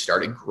industry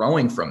started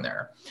growing from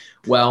there.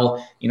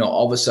 Well,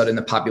 all of a sudden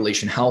the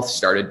population health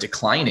started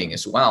declining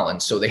as well.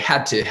 And so they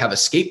had to have a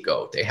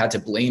scapegoat. They had to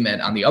blame it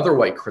on the other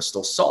white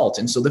crystal, salt.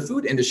 And so the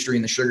food industry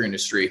and the sugar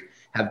industry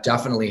have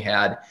definitely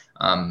had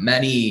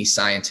many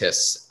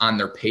scientists on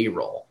their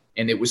payroll.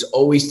 And it was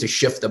always to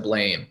shift the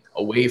blame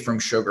away from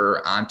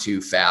sugar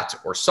onto fat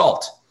or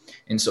salt.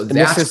 And so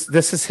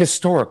this is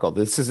historical.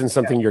 This isn't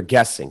something you're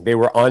guessing. They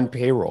were on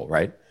payroll,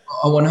 right?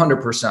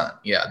 100%.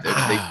 Yeah.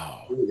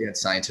 They had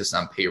scientists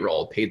on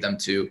payroll, paid them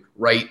to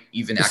write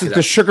even academic. This is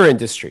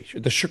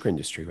the sugar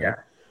industry, right? Yeah.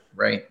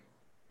 Right.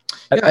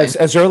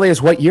 As early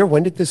as what year?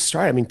 When did this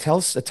start? I mean, tell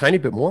us a tiny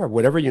bit more,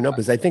 whatever you know,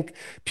 because I think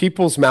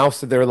people's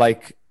mouths, they're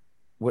like,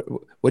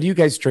 what are you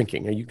guys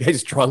drinking? Are you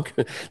guys drunk?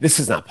 This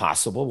is not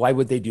possible. Why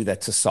would they do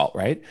that to salt,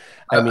 right?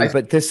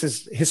 But this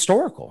is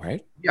historical,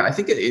 right? Yeah, I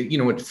think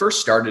it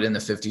first started in the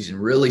 50s and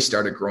really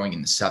started growing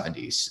in the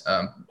 70s.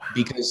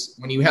 Because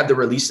when you had the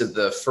release of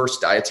the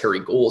first dietary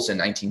goals in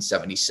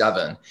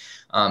 1977,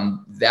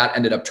 that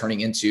ended up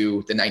turning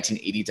into the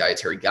 1980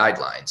 dietary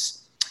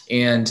guidelines.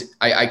 And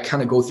I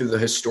kind of go through the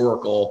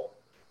historical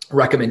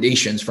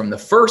recommendations from the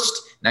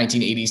first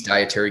 1980s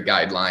dietary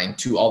guideline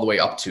to all the way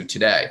up to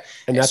today.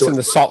 And that's in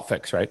the salt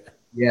fix, right?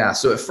 Yeah.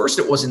 So at first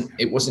it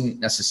wasn't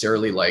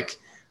necessarily like,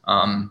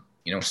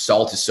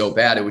 salt is so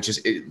bad. It was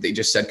they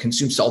just said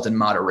consume salt in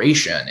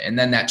moderation. And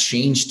then that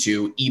changed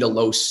to eat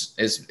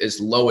as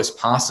low as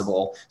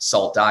possible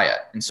salt diet.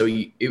 And so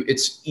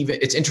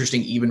it's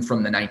interesting, even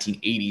from the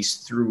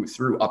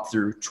 1980s up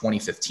through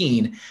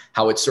 2015,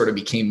 how it sort of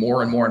became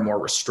more and more and more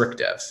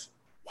restrictive.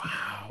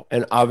 Wow.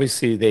 And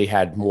obviously they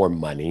had more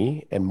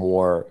money and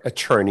more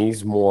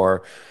attorneys,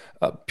 more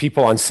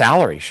people on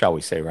salary, shall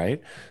we say,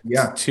 right?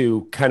 Yeah.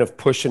 To kind of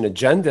push an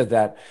agenda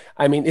that,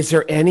 I mean, is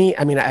there any,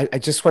 I mean, I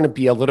just want to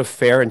be a little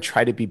fair and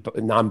try to be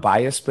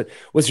non-biased, but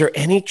was there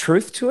any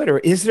truth to it, or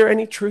is there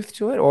any truth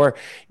to it? Or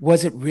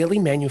was it really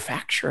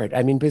manufactured?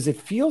 I mean, because it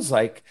feels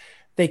like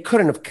they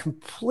couldn't have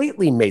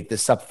completely made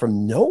this up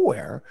from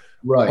nowhere.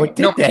 Right. Or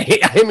did they?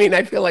 I mean,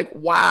 I feel like,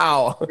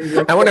 wow,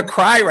 I want to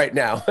cry right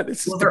now.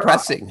 This is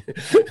depressing.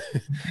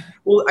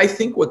 Well, I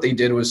think what they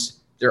did was,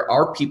 there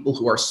are people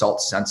who are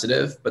salt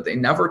sensitive, but they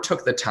never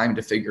took the time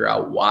to figure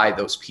out why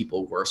those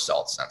people were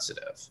salt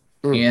sensitive.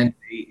 And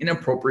they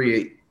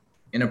inappropriately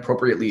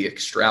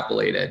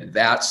extrapolated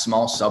that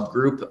small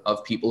subgroup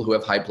of people who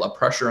have high blood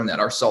pressure and that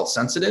are salt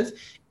sensitive,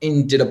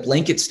 and did a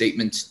blanket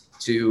statement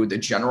to the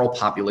general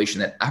population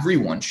that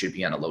everyone should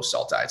be on a low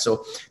salt diet.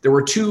 So there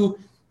were two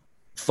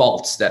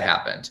faults that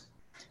happened.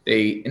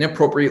 They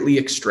inappropriately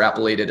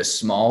extrapolated a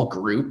small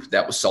group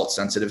that was salt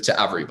sensitive to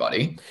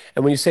everybody.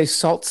 And when you say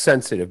salt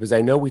sensitive, because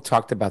I know we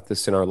talked about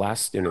this in our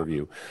last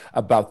interview,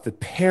 about the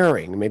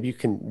pairing, maybe you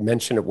can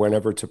mention it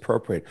whenever it's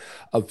appropriate,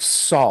 of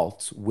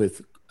salt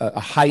with a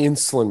high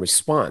insulin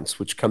response,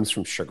 which comes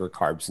from sugar,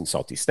 carbs, and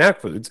salty snack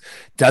foods,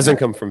 doesn't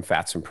come from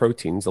fats and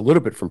proteins, a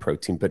little bit from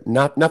protein, but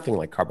nothing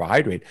like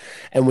carbohydrate.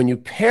 And when you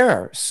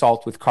pair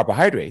salt with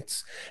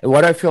carbohydrates, and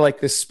what I feel like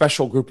this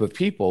special group of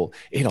people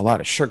ate a lot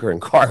of sugar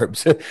and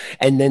carbs,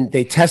 and then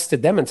they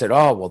tested them and said,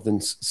 oh, well, then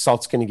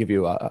salt's going to give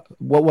you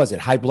what was it?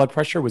 High blood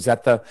pressure? Was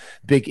that the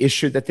big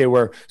issue that they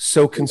were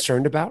so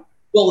concerned about?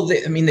 Well,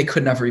 they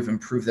could never even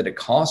prove that it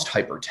caused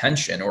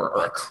hypertension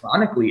or a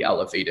chronically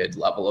elevated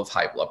level of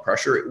high blood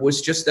pressure. It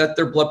was just that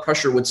their blood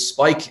pressure would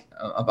spike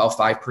about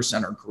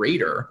 5% or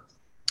greater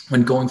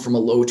when going from a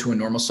low to a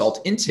normal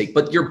salt intake.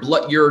 But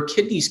your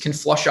kidneys can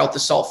flush out the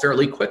salt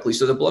fairly quickly,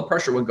 so the blood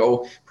pressure would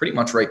go pretty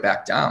much right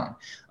back down.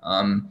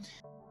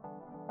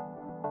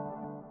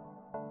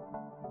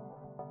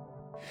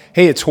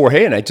 Hey, it's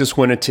Jorge, and I just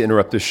wanted to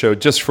interrupt the show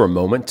just for a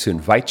moment to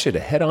invite you to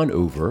head on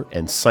over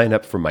and sign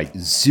up for my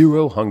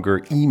Zero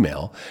Hunger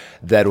email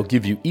that'll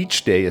give you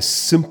each day a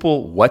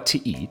simple what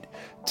to eat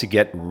to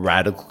get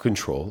radical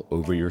control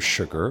over your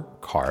sugar,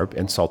 carb,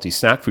 and salty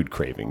snack food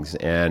cravings.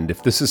 And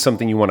if this is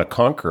something you want to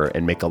conquer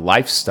and make a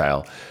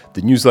lifestyle,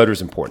 the newsletter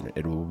is important.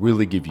 It will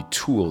really give you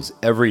tools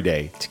every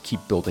day to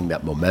keep building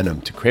that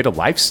momentum to create a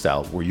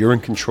lifestyle where you're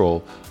in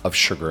control of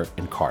sugar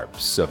and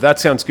carbs. So if that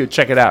sounds good,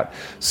 check it out.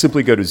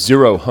 Simply go to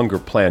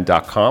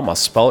zerohungerplan.com. I'll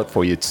spell it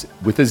for you. It's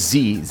with a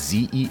Z,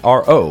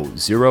 Z-E-R-O,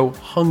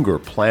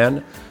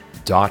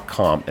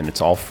 zerohungerplan.com, and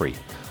it's all free.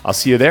 I'll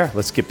see you there.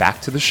 Let's get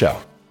back to the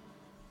show.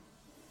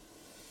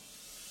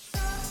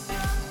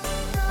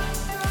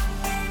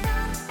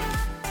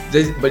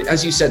 But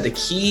as you said, the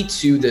key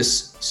to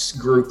this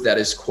group that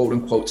is quote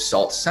unquote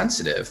salt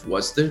sensitive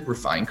was the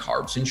refined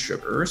carbs and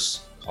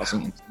sugars,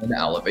 causing insulin to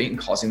elevate and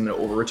causing them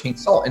to over retain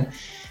salt. And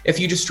if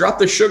you just drop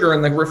the sugar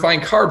and the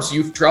refined carbs,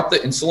 you've dropped the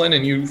insulin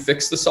and you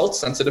fix the salt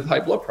sensitive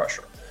high blood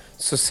pressure.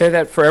 So say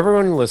that for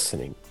everyone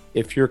listening,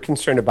 if you're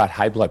concerned about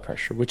high blood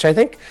pressure, which I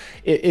think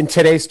in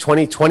today's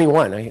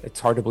 2021, it's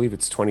hard to believe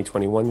it's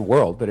 2021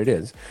 world, but it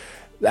is.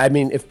 I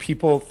mean, if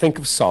people think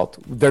of salt,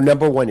 their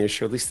number one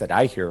issue, at least that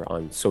I hear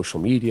on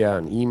social media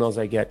and emails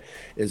I get,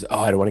 is,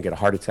 oh, I don't want to get a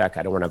heart attack.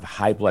 I don't want to have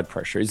high blood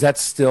pressure. Is that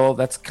still,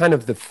 that's kind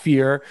of the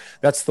fear.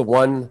 That's the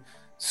one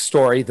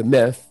story, the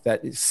myth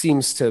that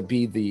seems to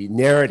be the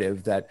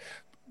narrative that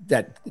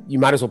you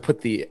might as well put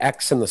the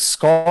X in the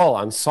skull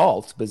on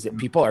salt because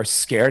people are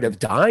scared of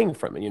dying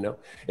from it.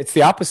 It's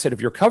the opposite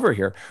of your cover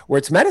here, where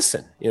it's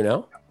medicine,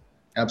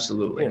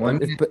 Absolutely.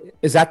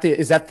 Is that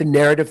the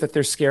narrative that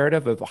they're scared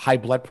of high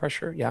blood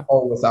pressure? Yeah.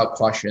 Oh, without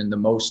question. The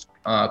most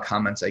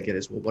comments I get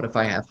is, well, what if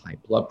I have high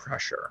blood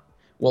pressure?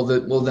 Well,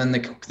 then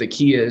the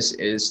key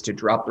is to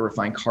drop the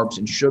refined carbs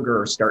and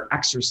sugar, start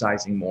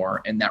exercising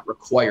more, and that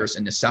requires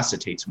and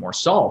necessitates more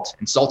salt.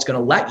 And salt's going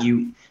to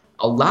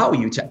allow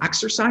you to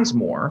exercise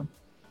more,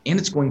 and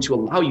it's going to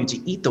allow you to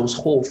eat those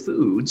whole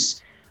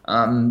foods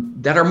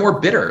that are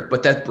more bitter,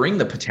 but that bring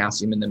the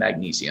potassium and the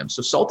magnesium.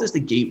 So salt is the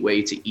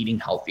gateway to eating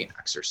healthy and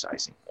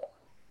exercising more.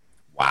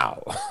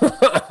 Wow.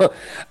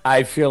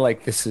 I feel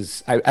like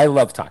I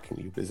love talking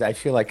to you because I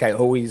feel like I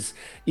always,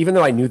 even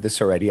though I knew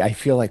this already, I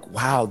feel like,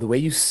 wow, the way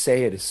you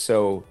say it is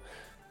so,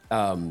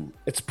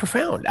 it's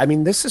profound. I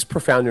mean, this is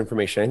profound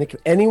information. I think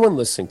anyone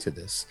listening to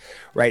this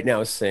right now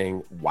is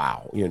saying,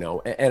 wow,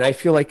 and I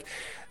feel like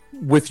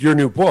with your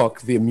new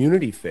book, The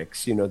Immunity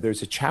Fix,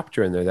 there's a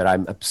chapter in there that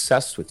I'm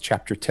obsessed with,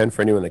 chapter 10,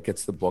 for anyone that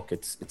gets the book.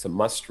 It's a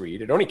must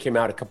read. It only came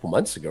out a couple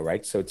months ago,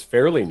 right? So it's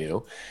fairly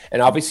new.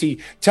 And obviously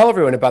tell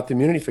everyone about The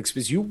Immunity Fix,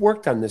 because you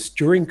worked on this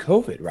during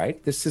COVID,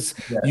 right? This is,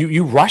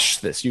 you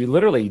rushed this. You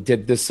literally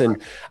did this.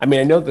 And I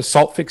know the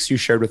Salt Fix you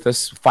shared with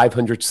us,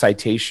 500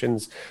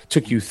 citations,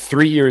 took you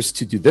 3 years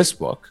to do this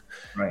book.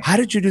 Right. How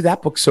did you do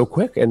that book so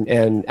quick? And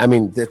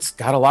it's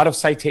got a lot of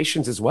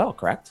citations as well,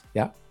 correct?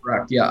 Yeah.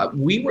 Correct. Yeah.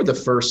 We were the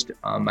first,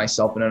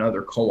 myself and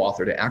another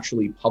co-author, to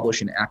actually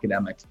publish an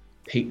academic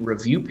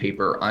review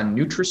paper on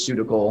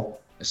nutraceutical,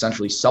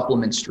 essentially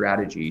supplement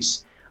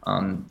strategies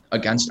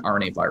against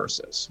RNA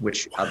viruses,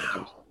 which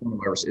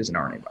coronavirus is an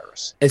RNA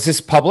virus. Is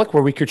this public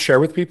where we could share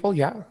with people?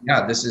 Yeah.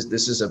 Yeah. This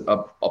is a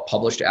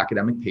published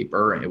academic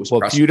paper, and it was.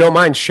 Well, if you don't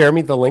mind, share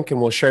me the link,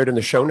 and we'll share it in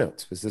the show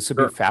notes, because this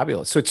would be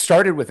fabulous. So it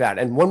started with that.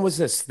 And when was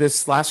this?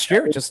 This last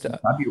year? Just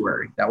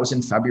February. That was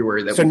in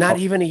February. So not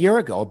even a year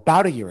ago.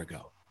 About a year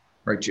ago.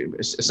 Right.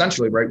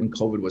 Essentially, right when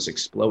COVID was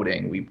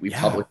exploding, we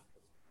published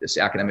this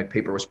academic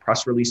paper. Was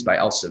press released by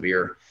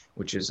Elsevier,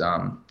 which is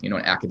an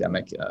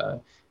academic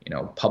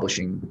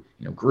publishing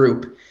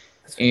group,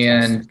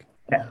 and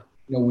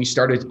we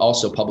started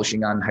also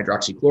publishing on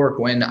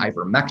hydroxychloroquine,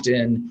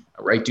 ivermectin.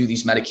 Right, do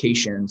these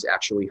medications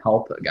actually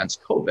help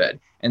against COVID?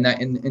 And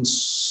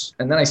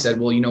then I said,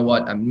 well, you know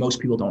what? Most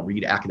people don't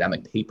read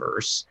academic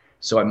papers,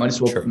 so I might as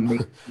well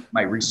make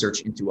my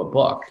research into a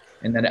book.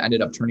 And then it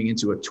ended up turning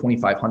into a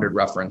 2,500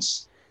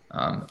 reference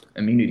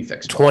immunity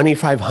fix.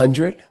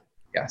 2,500?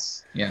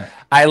 Yes. Yeah.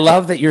 I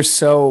love that you're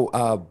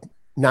so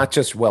not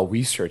just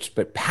well-researched,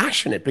 but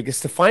passionate,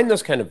 because to find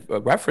those kind of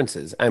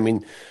references, I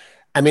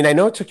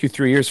know it took you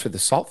 3 years for the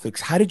Salt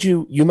Fix. How did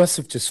you must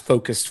have just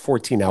focused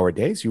 14-hour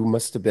days. You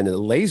must have been a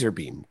laser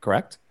beam,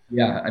 correct?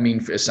 Yeah.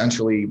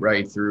 essentially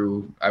right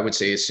through, I would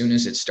say, as soon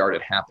as it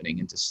started happening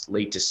into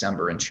late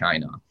December in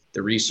China,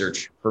 the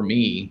research for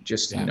me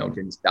just,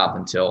 didn't stop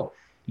until,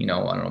 I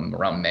don't know,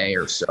 around May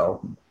or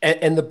so.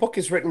 And the book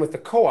is written with the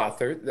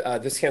co-author,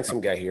 this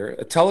handsome guy here.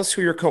 Tell us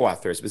who your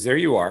co-author is, because there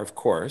you are, of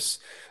course.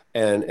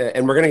 And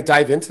we're going to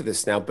dive into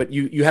this now, but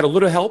you had a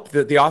little help,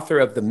 the author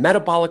of The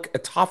Metabolic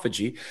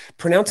Autophagy.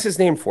 Pronounce his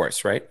name for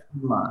us, right?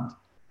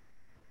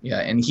 Yeah,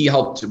 and he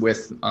helped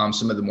with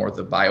some of the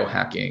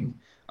biohacking.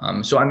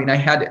 I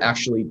had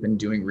actually been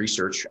doing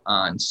research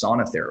on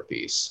sauna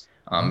therapies,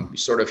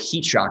 sort of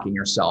heat shocking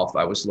yourself.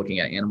 I was looking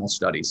at animal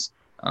studies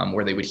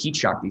where they would heat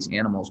shock these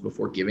animals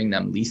before giving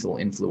them lethal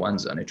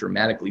influenza, and it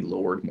dramatically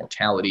lowered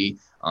mortality,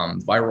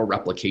 viral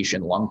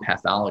replication, lung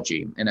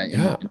pathology, and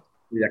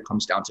that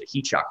comes down to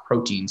heat shock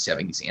proteins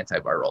having these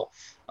antiviral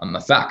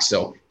effects.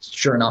 So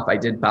sure enough, I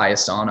did buy a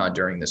sauna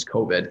during this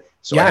COVID.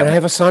 So and I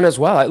have a sauna as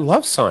well. I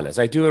love saunas.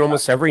 I do it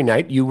almost every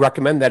night. You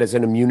recommend that as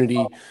an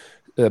immunity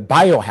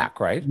biohack,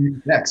 right?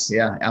 Yes,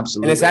 yeah,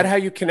 absolutely. And is that how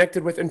you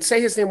connected with? And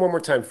say his name one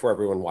more time for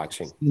everyone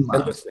watching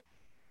and listening.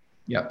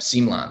 Yep,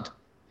 Siemland.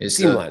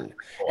 Siemland.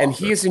 And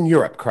he is in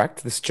Europe,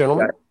 correct? This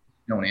gentleman?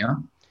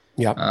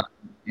 Yeah.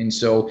 And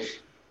so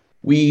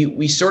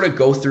we sort of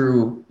go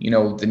through,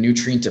 the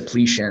nutrient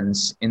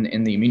depletions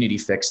in the immunity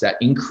fix that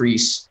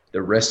increase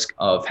the risk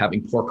of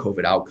having poor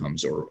COVID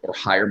outcomes or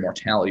higher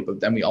mortality. But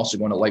then we also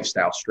go into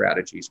lifestyle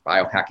strategies,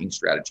 biohacking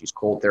strategies,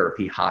 cold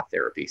therapy, hot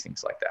therapy,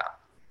 things like that.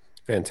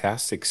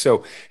 Fantastic.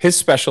 So his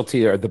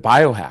specialty are the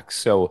biohacks.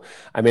 So,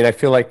 I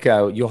feel like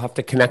you'll have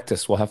to connect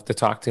us. We'll have to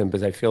talk to him,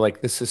 because I feel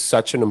like this is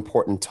such an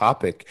important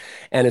topic.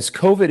 And as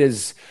COVID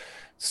is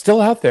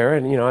still out there,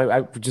 and I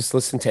just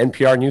listened to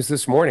NPR News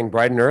this morning,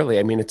 bright and early.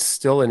 It's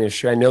still an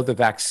issue. I know the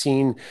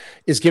vaccine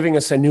is giving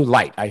us a new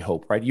light, I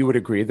hope, right? You would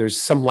agree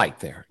there's some light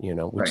there,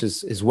 which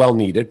is well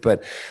needed,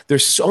 but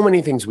there's so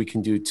many things we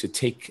can do to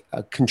take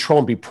control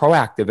and be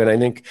proactive. And I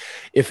think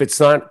if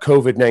it's not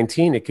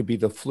COVID-19, it could be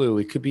the flu.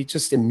 It could be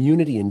just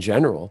immunity in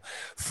general.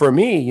 For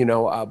me,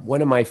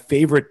 one of my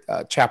favorite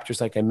chapters,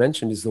 like I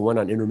mentioned, is the one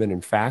on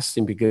intermittent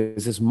fasting,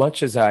 because as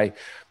much as I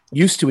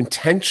used to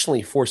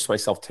intentionally force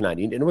myself to not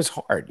eat, and it was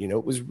hard,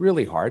 it was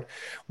really hard.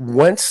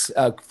 Once,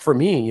 for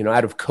me,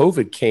 out of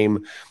COVID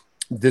came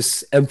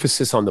this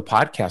emphasis on the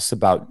podcast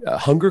about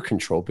hunger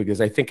control,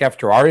 because I think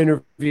after our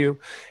interview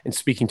and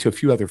speaking to a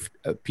few other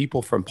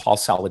people, from Paul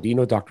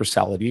Saladino, Dr.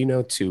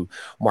 Saladino, to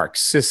Mark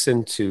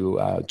Sisson,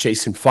 to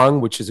Jason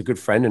Fung, which is a good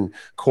friend and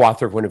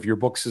co-author of one of your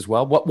books as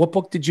well. What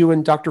book did you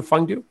and Dr.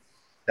 Fung do?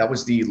 That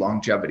was the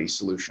Longevity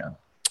Solution.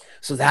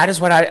 So that is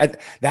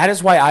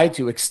why I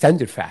do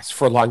extended fast,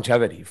 for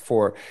longevity,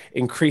 for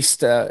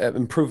increased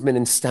improvement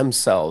in stem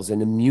cells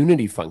and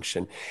immunity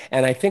function.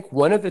 And I think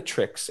one of the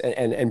tricks,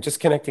 and just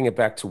connecting it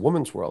back to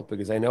Women's World,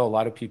 because I know a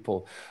lot of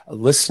people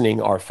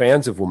listening are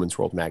fans of Women's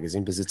World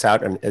magazine, because it's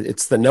out and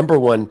it's the number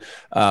one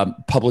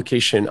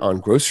publication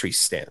on grocery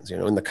stands,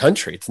 in the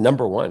country. It's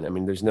number one.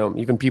 There's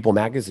even People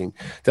magazine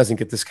doesn't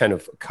get this kind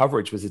of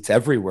coverage, because it's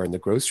everywhere in the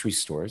grocery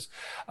stores.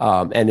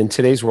 And in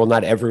today's world,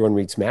 not everyone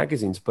reads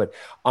magazines, but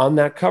on on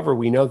that cover,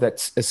 we know that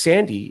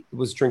Sandy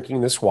was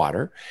drinking this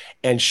water,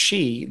 and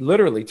she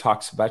literally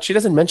talks about, she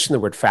doesn't mention the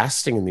word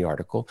fasting in the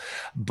article,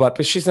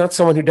 but she's not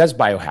someone who does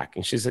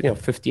biohacking. She's a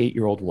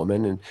 58-year-old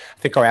woman, and I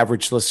think our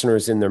average listener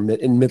is in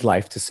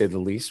midlife, to say the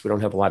least. We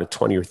don't have a lot of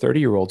 20 or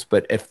 30-year-olds,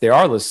 but if they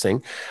are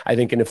listening, I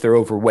think, and if they're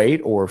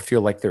overweight or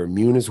feel like their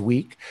immune is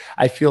weak,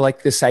 I feel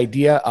like this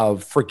idea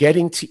of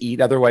forgetting to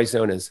eat, otherwise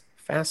known as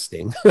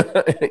fasting,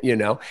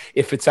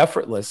 if it's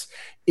effortless,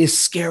 is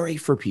scary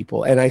for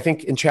people. And I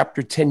think in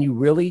chapter 10, you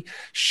really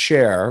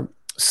share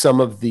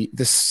some of the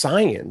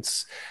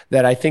science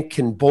that I think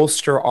can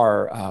bolster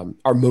our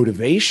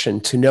motivation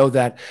to know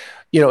that,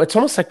 it's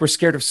almost like we're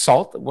scared of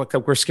salt.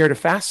 We're scared of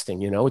fasting.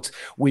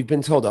 We've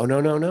been told, oh,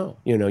 no.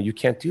 You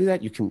can't do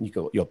that.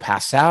 You'll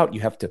pass out.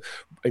 You have to.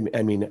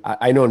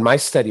 I know in my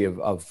study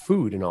of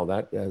food and all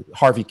that,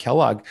 Harvey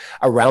Kellogg,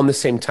 around the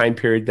same time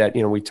period that,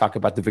 we talk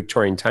about the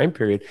Victorian time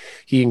period,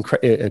 he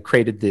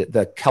created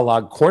the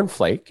Kellogg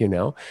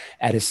cornflake,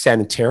 at his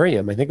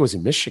sanitarium. I think it was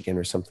in Michigan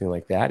or something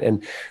like that,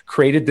 and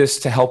created this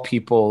to help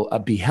people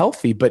be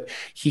healthy. But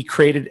he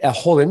created a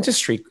whole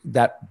industry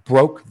that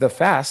broke the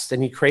fast,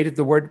 and he created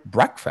the word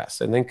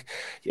breakfast. I think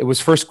it was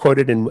first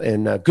quoted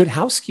in Good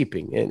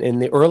Housekeeping in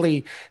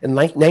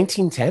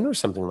 1910 or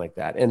something like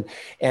that. And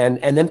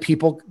then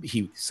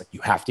he's like,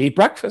 you have to eat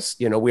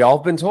breakfast. We all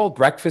have been told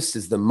breakfast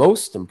is the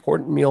most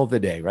important meal of the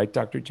day, right,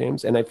 Dr.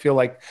 James? And I feel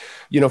like,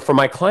 for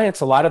my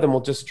clients, a lot of them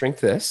will just drink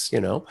this,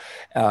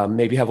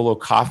 maybe have a little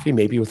coffee,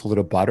 maybe with a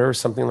little butter or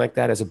something like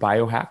that as a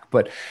biohack.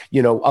 But,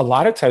 a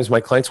lot of times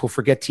my clients will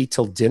forget to eat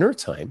till dinner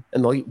time,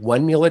 and they'll eat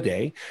one meal a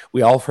day.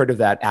 We all have heard of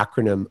that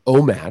acronym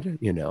OMAD,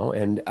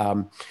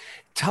 and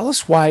tell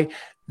us why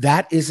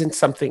that isn't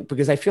something,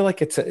 because I feel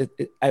like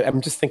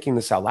I'm just thinking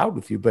this out loud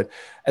with you, but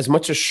as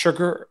much as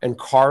sugar and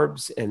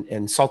carbs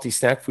and salty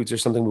snack foods are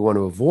something we want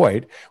to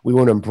avoid, we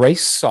want to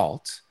embrace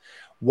salt.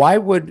 Why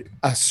would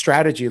a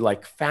strategy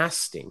like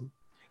fasting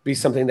be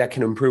something that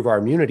can improve our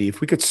immunity? If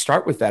we could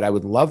start with that, I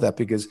would love that,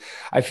 because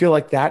I feel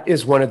like that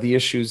is one of the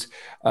issues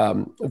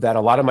that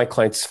a lot of my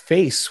clients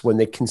face when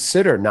they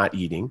consider not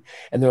eating.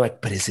 And they're like,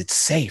 but is it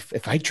safe?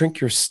 If I drink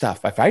your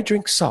stuff, if I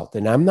drink salt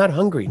and I'm not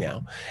hungry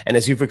now, and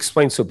as you've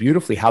explained so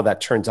beautifully how that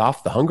turns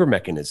off the hunger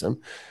mechanism,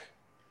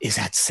 is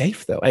that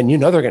safe though? And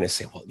they're going to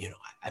say, well,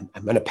 I'm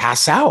going to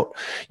pass out.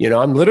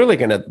 I'm literally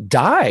going to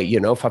die,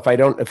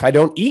 if I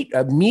don't eat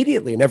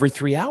immediately and every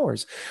 3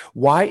 hours.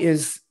 Why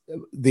is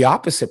the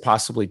opposite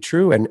possibly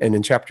true? And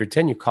in chapter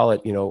 10, you call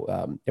it,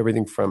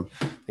 everything from,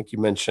 I think you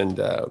mentioned,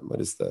 what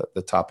is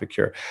the topic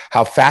here?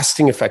 How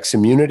fasting affects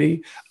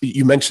immunity.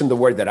 You mentioned the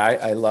word that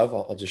I love.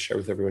 I'll just share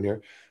with everyone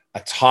here.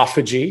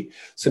 Autophagy.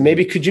 So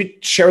maybe could you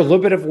share a little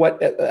bit of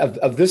what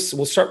of this?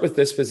 We'll start with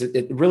this because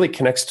it really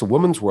connects to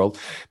women's world,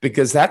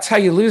 because that's how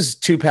you lose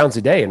 2 pounds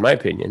a day, in my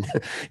opinion.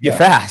 You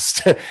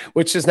fast,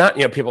 which is not,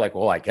 people are like,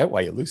 well, I get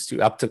why you lose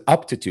up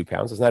to 2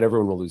 pounds. It's not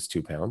everyone will lose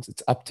 2 pounds.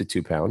 It's up to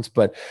 2 pounds,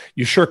 but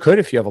you sure could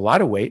if you have a lot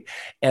of weight.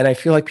 And I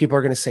feel like people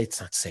are going to say it's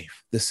not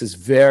safe. This is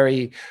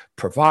very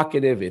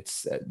provocative.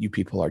 It's you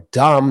people are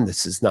dumb.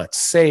 This is not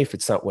safe.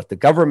 It's not what the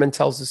government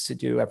tells us to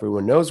do.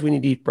 Everyone knows we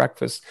need to eat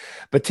breakfast.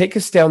 But take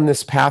us down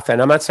this path.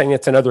 And I'm not saying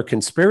it's another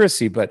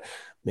conspiracy, but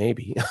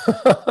maybe,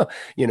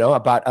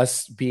 about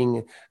us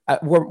being,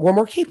 we're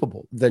more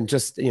capable than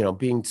just,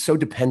 being so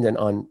dependent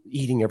on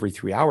eating every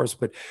 3 hours.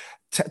 But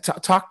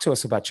talk to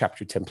us about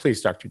chapter 10,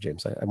 please, Dr.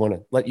 James. I want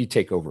to let you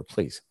take over,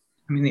 please.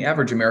 The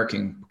average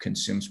American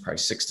consumes probably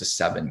 6 to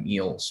 7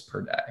 meals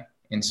per day.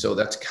 And so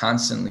that's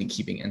constantly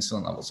keeping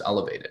insulin levels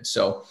elevated.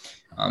 So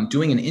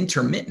doing an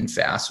intermittent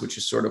fast, which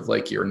is sort of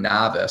like your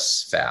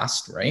novice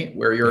fast, right?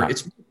 Where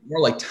it's more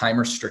like time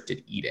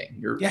restricted eating.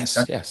 You're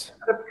instead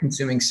of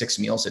consuming 6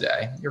 meals a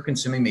day, you're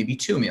consuming maybe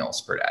 2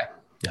 meals per day.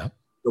 Yeah.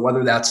 So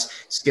whether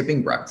that's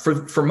skipping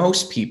breakfast, for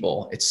most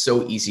people, it's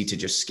so easy to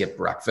just skip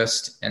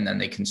breakfast and then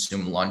they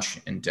consume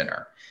lunch and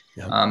dinner.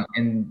 Yeah.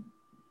 And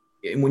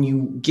when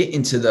you get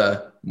into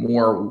the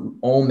more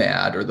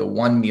OMAD or the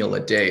 1 meal a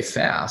day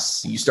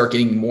fasts, you start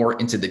getting more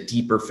into the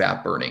deeper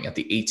fat burning at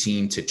the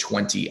 18 to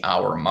 20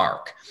 hour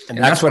mark. And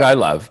that's what I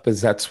love,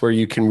 because that's where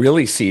you can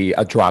really see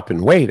a drop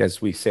in weight.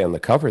 As we say on the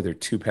cover, they're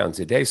 2 pounds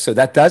a day. So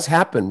that does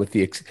happen with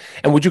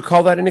and would you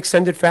call that an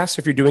extended fast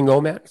if you're doing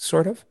OMAD,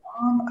 sort of?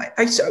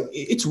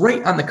 It's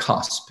right on the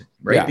cusp,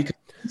 right? Yeah. Because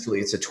essentially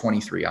it's a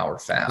 23-hour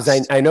fast.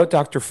 Because I know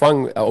Dr.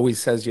 Fung always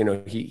says,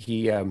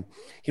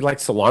 he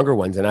likes the longer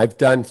ones, and I've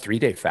done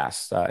 3-day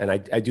fasts, and I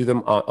do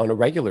them on a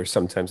regular.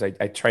 Sometimes I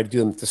try to do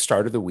them at the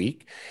start of the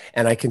week,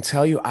 and I can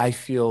tell you, I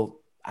feel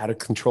out of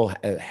control,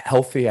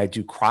 healthy. I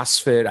do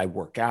CrossFit, I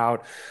work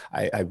out,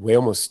 I weigh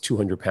almost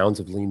 200 pounds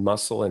of lean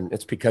muscle, and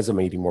it's because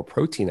I'm eating more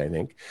protein, I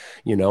think,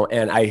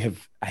 and I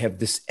have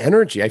this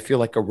energy. I feel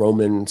like a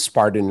Roman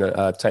Spartan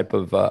type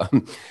of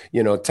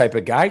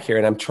guy here.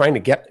 And I'm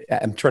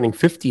turning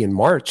 50 in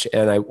March,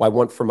 and I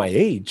want, for my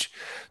age,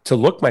 to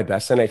look my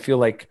best. And I feel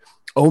like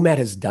OMAD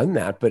has done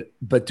that,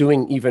 but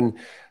doing even,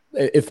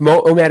 if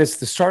OMAD is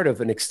the start of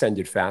an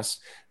extended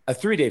fast, a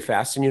 3-day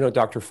fast. And,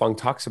 Dr. Fung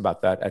talks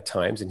about that at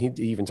times. And he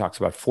even talks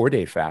about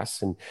 4-day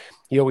fasts. And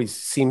he always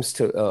seems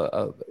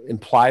to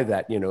imply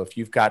that, if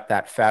you've got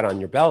that fat on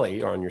your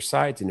belly or on your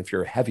sides, and if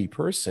you're a heavy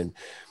person,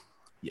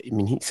 I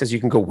mean, he says you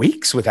can go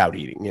weeks without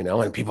eating,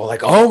 and people are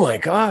like, oh my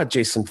God,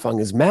 Jason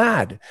Fung is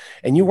mad.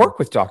 And you work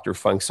with Dr.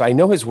 Fung, so I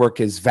know his work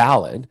is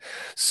valid.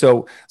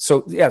 So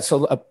yeah,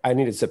 I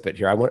need to zip it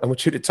here. I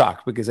want you to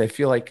talk, because I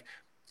feel like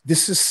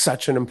this is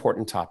such an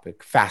important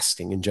topic,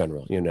 fasting in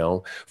general,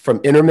 from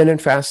intermittent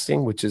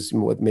fasting, which is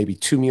maybe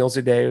 2 meals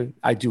a day.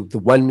 I do the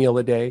 1 meal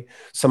a day.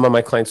 Some of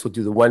my clients will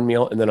do the 1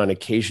 meal and then on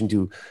occasion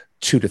do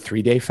 2 to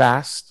 3 day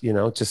fast,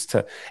 just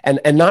to, and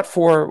not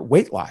for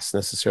weight loss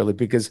necessarily,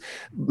 because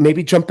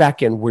maybe jump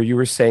back in where you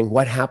were saying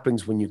what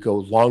happens when you go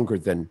longer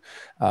than,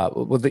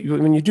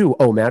 when you do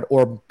OMAD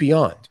or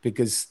beyond,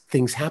 because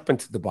things happen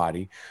to the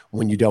body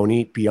when you don't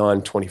eat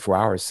beyond 24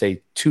 hours,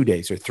 say 2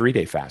 days or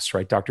 3-day fast,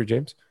 right, Dr.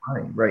 James?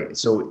 Right.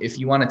 So if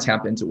you want to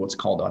tap into what's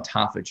called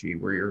autophagy,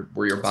 where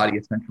your body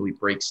essentially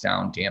breaks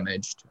down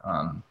damaged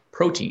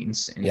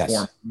proteins and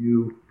forms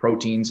new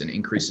proteins and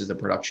increases the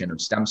production of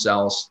stem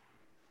cells,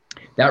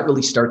 that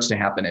really starts to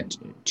happen at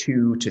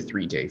 2 to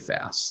 3 day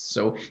fasts.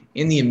 So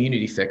in the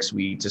immunity fix,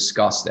 we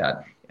discussed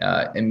that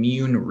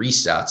immune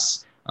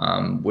resets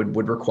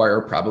would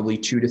require probably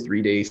 2 to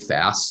 3 day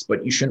fasts,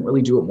 but you shouldn't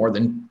really do it more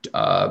than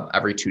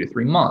every 2 to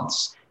 3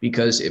 months,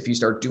 because if you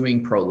start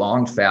doing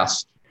prolonged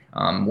fasts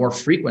more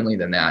frequently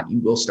than that, you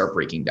will start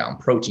breaking down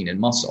protein and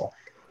muscle.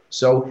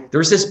 So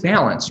there's this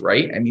balance,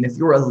 right? I mean, if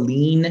you're a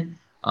lean,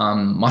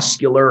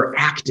 muscular,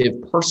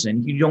 active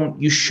person,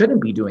 you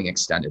shouldn't be doing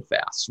extended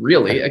fasts,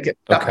 really, to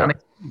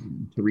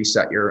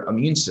reset your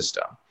immune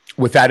system.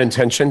 With that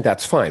intention,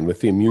 that's fine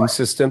with the immune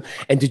system.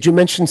 And did you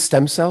mention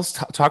stem cells?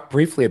 Talk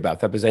briefly about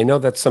that, because I know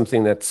that's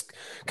something that's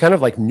kind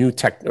of like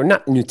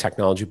not new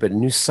technology, but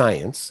new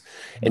science.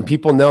 And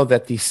people know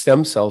that these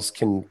stem cells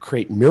can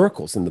create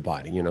miracles in the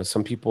body.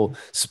 Some people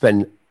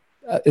spend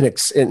an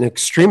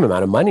extreme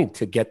amount of money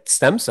to get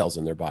stem cells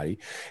in their body.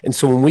 And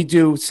so when we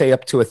do say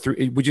up to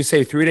would you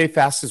say a 3-day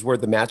fast is where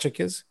the magic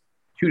is?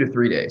 2 to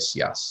 3 days,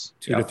 yes.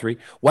 2 to 3.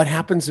 What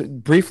happens,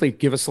 briefly,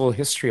 give us a little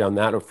history on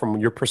that, or from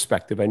your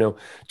perspective. I know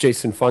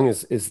Jason Fung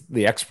is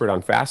the expert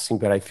on fasting,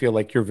 but I feel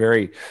like you're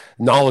very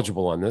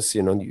knowledgeable on this.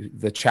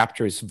 The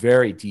chapter is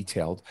very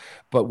detailed.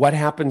 But what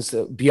happens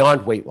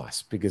beyond weight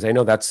loss? Because I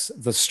know that's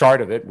the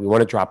start of it. We want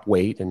to drop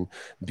weight and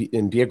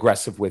be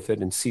aggressive with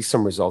it and see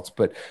some results,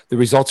 but the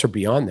results are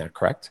beyond that,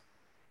 correct?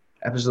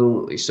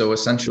 Absolutely. So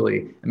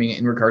essentially, I mean,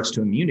 in regards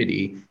to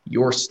immunity,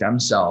 your stem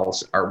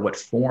cells are what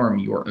form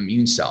your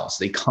immune cells.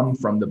 They come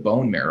from the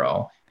bone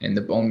marrow, and the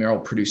bone marrow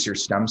produce your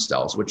stem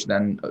cells, which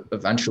then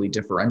eventually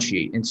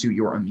differentiate into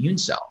your immune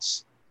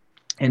cells.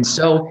 And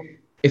so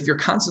if you're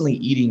constantly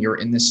eating, you're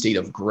in this state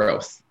of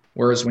growth.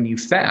 Whereas when you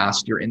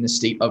fast, you're in the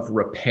state of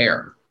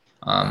repair.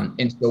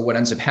 And so what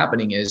ends up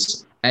happening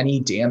is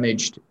any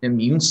damaged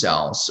immune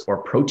cells or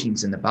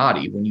proteins in the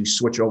body, when you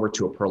switch over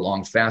to a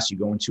prolonged fast, you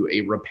go into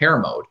a repair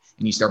mode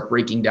and you start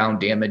breaking down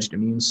damaged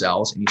immune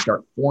cells and you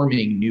start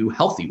forming new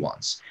healthy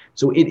ones.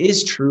 So it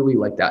is truly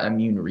like that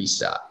immune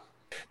reset.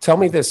 Tell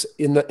me this,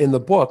 in the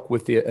book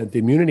with the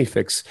immunity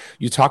fix,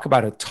 you talk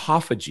about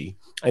autophagy.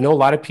 I know a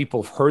lot of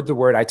people have heard the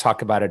word. I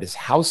talk about it as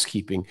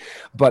housekeeping,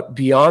 but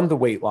beyond the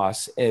weight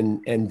loss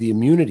and the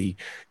immunity,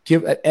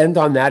 end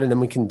on that, and then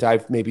we can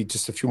dive maybe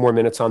just a few more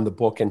minutes on the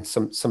book and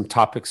some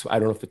topics. I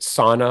don't know if it's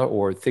sauna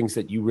or things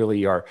that you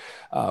really are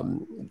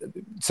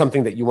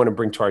something that you want to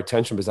bring to our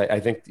attention, because I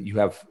think that you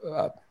have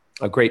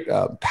a great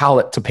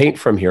palette to paint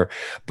from here.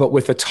 But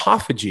with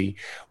autophagy,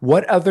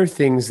 what other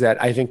things that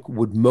I think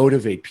would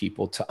motivate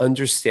people to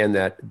understand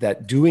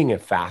that doing a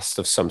fast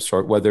of some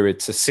sort, whether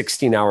it's a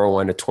 16-hour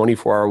one, a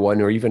 24-hour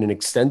one, or even an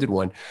extended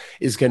one,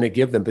 is going to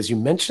give them? Because you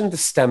mentioned the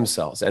stem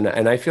cells. And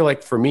I feel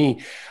like for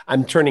me,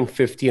 I'm turning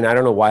 50, and I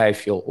don't know why I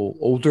feel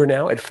older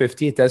now at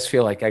 50. It does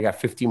feel like I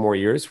got 50 more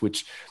years,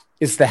 which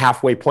is the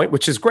halfway point,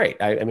 which is great.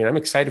 I mean, I'm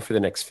excited for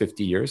the next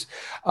 50 years.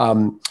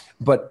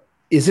 But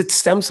is it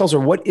stem cells, or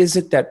what is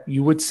it that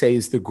you would say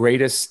is the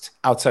greatest,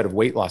 outside of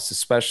weight loss,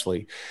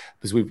 especially,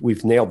 because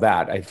we've nailed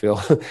that, I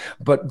feel,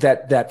 but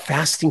that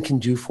fasting can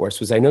do for us?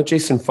 Because I know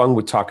Jason Fung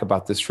would talk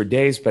about this for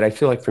days, but I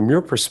feel like from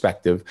your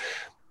perspective,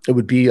 it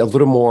would be a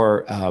little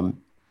more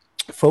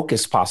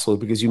focused possibly,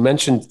 because you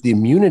mentioned the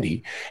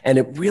immunity, and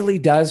it really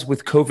does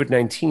with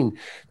COVID-19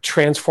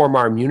 transform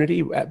our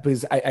immunity.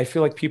 Because I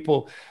feel like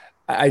people,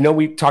 I know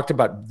we talked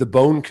about the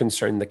bone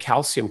concern, the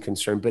calcium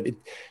concern, but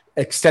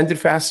extended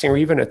fasting, or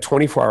even a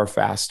 24-hour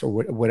fast, or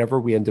whatever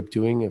we end up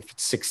doing, if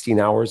it's 16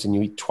 hours and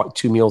you eat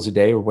 2 meals a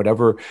day, or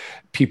whatever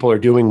people are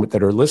doing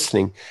that are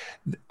listening,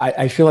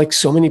 I feel like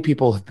so many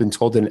people have been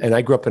told, and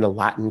I grew up in a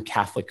Latin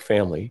Catholic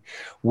family,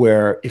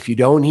 where if you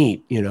don't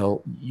eat,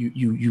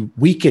 you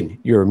weaken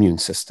your immune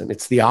system.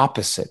 It's the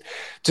opposite.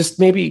 Just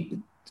maybe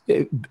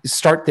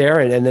start there,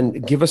 and then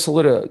give us a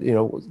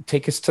little,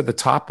 take us to the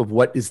top of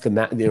what is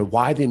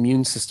why the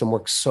immune system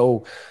works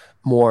so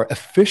more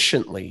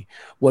efficiently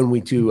when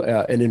we do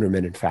an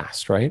intermittent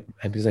fast, right?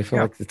 Because I feel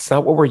like it's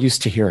not what we're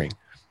used to hearing.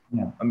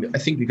 Yeah. I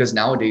think because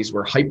nowadays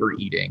we're hyper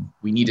eating,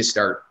 we need to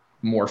start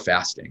more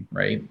fasting,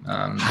 right?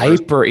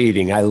 Hyper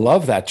eating. I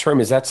love that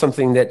term. Is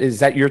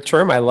that your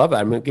term? I love it.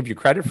 I'm going to give you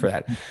credit for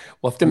that.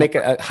 We'll have to make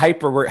a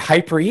we're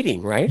hyper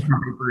eating, right?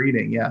 Hyper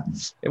eating, yeah.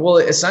 Well,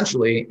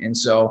 essentially. And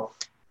so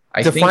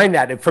I Define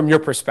think, that from your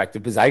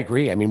perspective, because I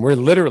agree. I mean, we're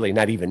literally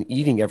not even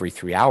eating every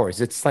 3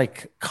 hours. It's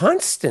like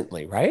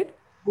constantly, right?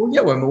 well,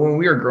 yeah, when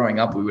we were growing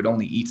up, we would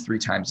only eat 3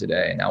 times a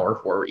day. Now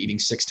we're eating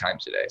 6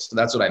 times a day. So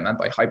that's what I meant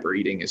by hyper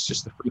eating, is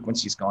just the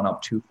frequency's gone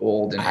up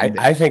twofold.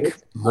 I think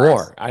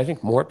more. I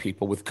think more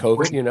people with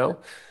COVID,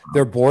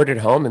 they're bored at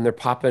home and they're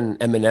popping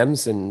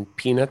M&Ms and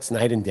peanuts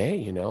night and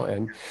day,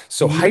 and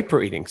so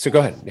hyper eating. So go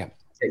ahead. Yeah.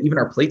 Even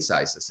our plate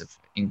sizes have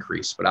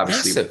increased, but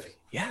obviously, massive.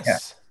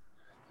 Yes.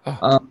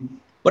 Yeah.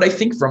 But I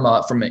think from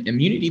an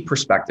immunity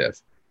perspective,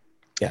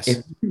 yes, if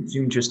you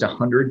consume just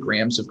 100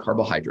 grams of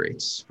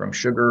carbohydrates from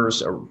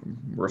sugars, a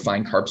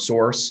refined carb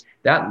source,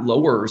 that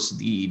lowers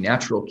the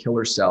natural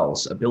killer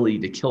cells' ability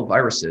to kill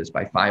viruses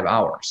by 5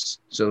 hours.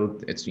 So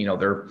it's,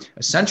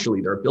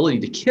 their ability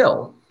to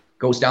kill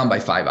goes down by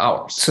 5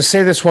 hours. So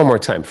say this one more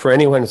time for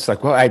anyone. It's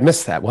like, well, I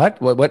missed that. What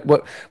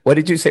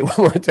did you say one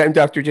more time,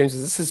 Dr. James?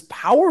 This is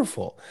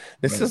powerful.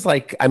 This is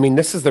like, I mean,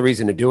 this is the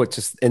reason to do it,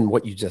 just in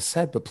what you just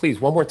said, but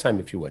please, one more time,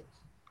 if you would.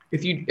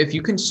 If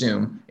you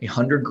consume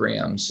 100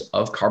 grams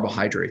of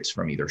carbohydrates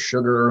from either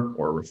sugar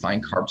or a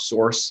refined carb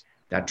source,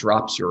 that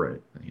drops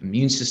your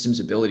immune system's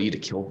ability to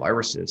kill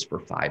viruses for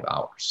 5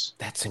 hours.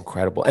 That's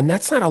incredible. And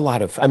that's not a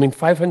lot of,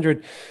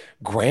 500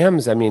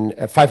 grams,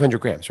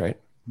 500 grams, right?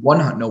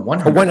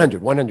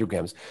 100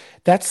 grams.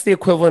 That's the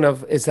equivalent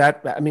of,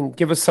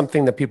 give us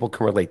something that people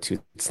can relate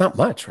to. It's not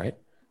much, right?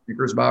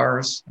 Snickers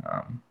bars,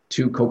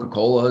 2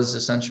 Coca-Colas,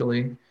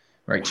 essentially,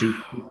 right? Two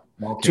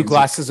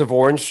glasses of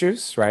orange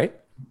juice, right?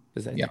 I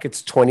think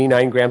it's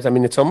 29 grams.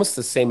 It's almost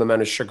the same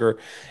amount of sugar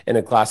in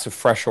a glass of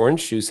fresh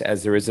orange juice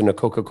as there is in a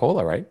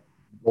Coca-Cola, right?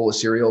 Bowl of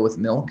cereal with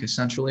milk,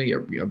 essentially,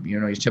 your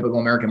typical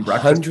American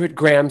breakfast. 100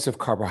 grams of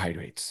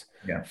carbohydrates.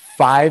 Yeah.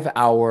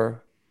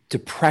 5-hour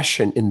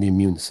depression in the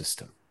immune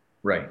system.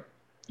 Right.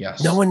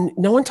 Yes. No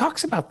one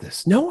talks about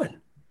this. No one.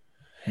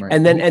 Right.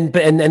 And then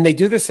and they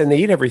do this and they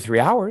eat every 3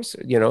 hours,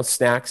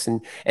 snacks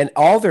and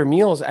all their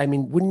meals.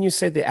 Wouldn't you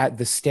say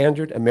the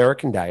standard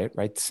American diet,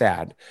 right?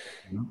 Sad.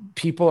 Mm-hmm.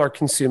 People are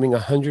consuming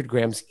 100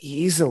 grams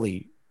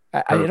easily.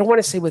 I don't want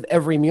to say with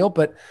every meal,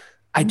 but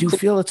I do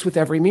feel it's with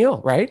every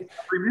meal, right?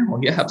 Every meal,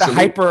 yeah,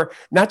 absolutely.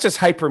 Not just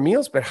hyper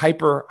meals, but high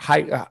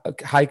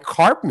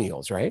carb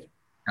meals, right?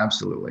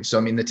 Absolutely.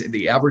 So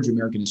the average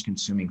American is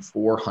consuming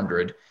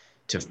 400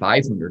 to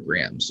 500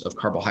 grams of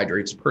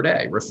carbohydrates per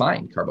day,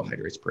 refined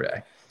carbohydrates per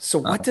day. So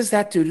what does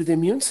that do to the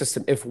immune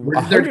system? If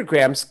 100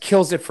 grams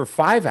kills it for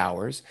 5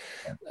 hours,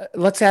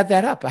 let's add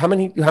that up. How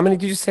many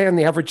did you say on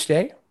the average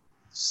day?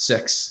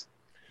 6.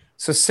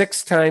 So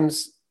 6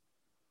 times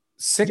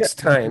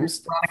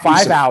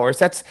 5 hours.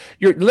 That's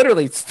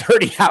it's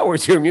 30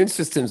 hours. Your immune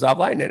system's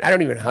offline. And I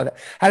don't even know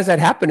how does that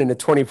happen in a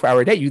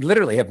 24-hour day? You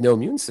literally have no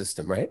immune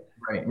system, right?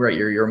 Right.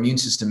 Your immune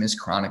system is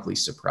chronically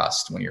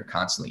suppressed when you're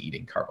constantly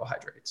eating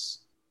carbohydrates.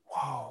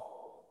 Whoa.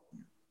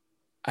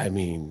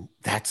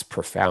 That's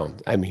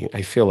profound.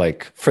 I feel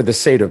like for the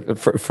sake of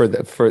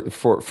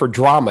for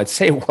drama,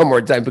 say it one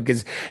more time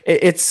because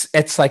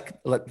it's like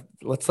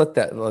let's let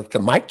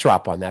the mic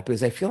drop on that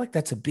because I feel like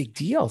that's a big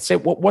deal. Say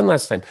it one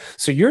last time.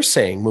 So you're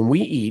saying when we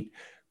eat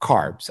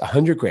carbs,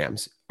 100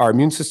 grams, our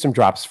immune system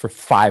drops for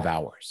 5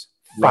 hours.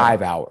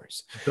 5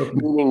 hours,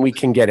 meaning we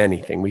can get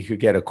anything. We could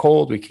get a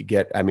cold. We could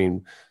get,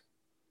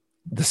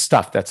 the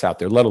stuff that's out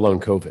there, let alone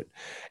COVID.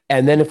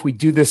 And then if we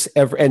do this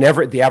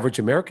the average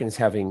American is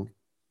having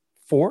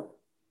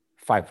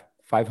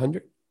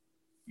 500.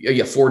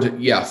 Yeah,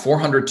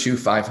 400 to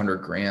 500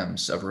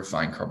 grams of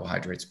refined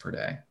carbohydrates per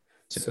day.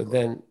 Typically. So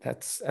then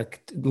that's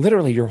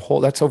literally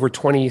that's over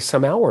 20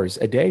 some hours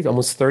a day,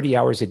 almost 30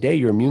 hours a day.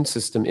 Your immune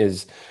system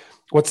is,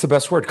 what's the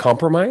best word?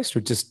 Compromised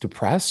or just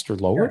depressed or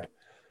lowered? Yeah.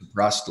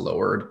 Depressed,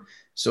 lowered.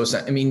 So,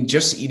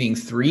 just eating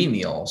 3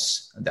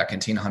 meals that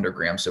contain 100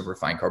 grams of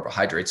refined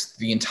carbohydrates,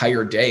 the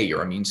entire day,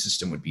 your immune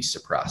system would be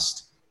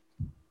suppressed.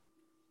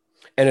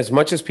 And as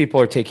much as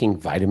people are taking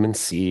vitamin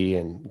C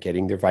and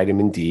getting their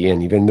vitamin D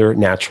and even their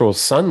natural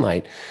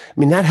sunlight,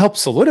 that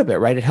helps a little bit,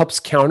 right? It helps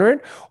counter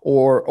it.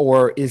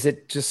 Or is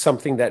it just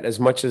something that as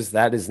much as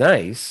that is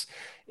nice,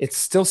 it's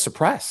still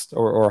suppressed?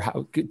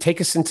 Or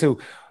take us into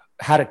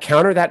how to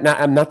counter that.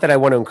 Not that I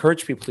want to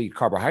encourage people to eat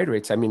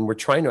carbohydrates. We're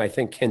trying to, I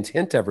think,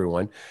 hint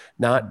everyone,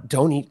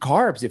 don't eat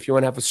carbs if you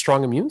want to have a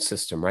strong immune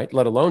system, right?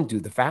 Let alone do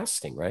the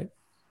fasting, right?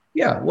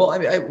 Yeah. Well,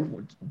 I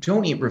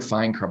don't eat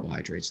refined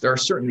carbohydrates. There are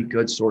certainly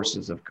good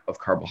sources of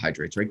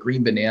carbohydrates, right?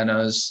 Green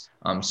bananas,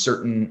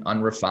 certain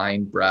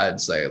unrefined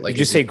breads. Did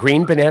you say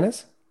green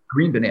bananas?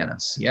 Green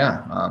bananas, yeah,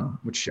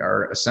 which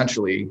are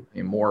essentially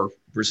more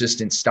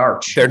resistant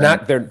starch. They're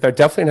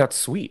definitely not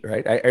sweet,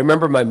 right? I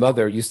remember my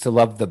mother used to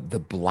love the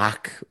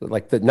black,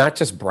 like the not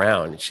just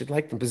brown. She'd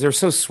like them because they're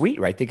so sweet,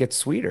 right? They get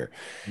sweeter.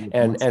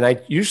 And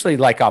I usually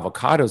like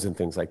avocados and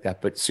things like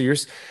that. But so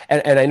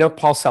and I know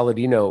Paul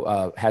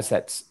Saladino has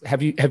that.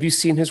 Have you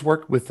seen his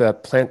work with the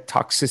plant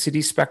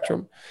toxicity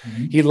spectrum?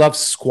 Mm-hmm. He loves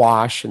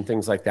squash and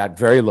things like that,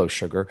 very low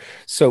sugar.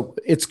 So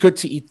it's good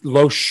to eat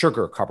low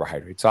sugar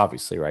carbohydrates,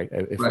 obviously, right?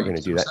 If we're going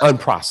to do that,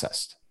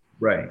 unprocessed.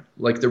 Right.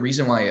 Like the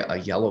reason why a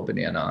yellow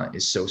banana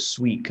is so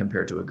sweet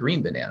compared to a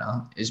green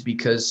banana is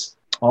because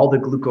all the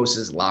glucose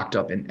is locked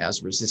up in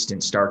as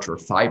resistant starch or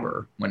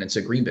fiber when it's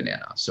a green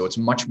banana. So it's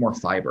much more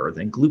fiber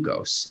than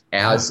glucose.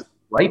 As it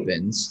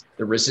ripens,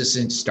 the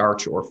resistant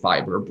starch or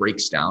fiber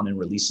breaks down and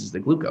releases the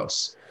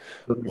glucose.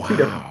 So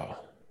wow.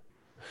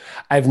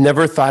 I've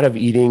never thought of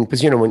eating,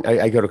 because, when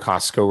I go to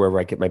Costco, wherever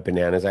I get my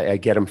bananas, I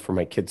get them for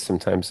my kids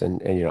sometimes.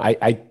 And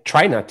I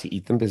try not to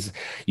eat them because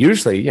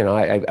usually,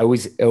 I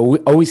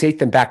always ate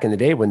them back in the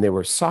day when they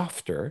were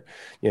softer,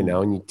 and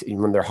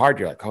when they're hard,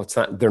 you're like, oh,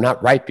 they're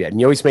not ripe yet. And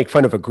you always make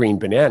fun of a green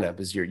banana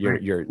because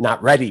you're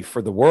not ready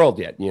for the world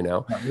yet,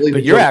 really,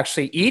 but you're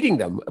actually eating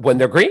them when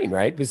they're green,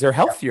 right? Because they're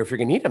healthier if you're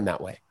going to eat them that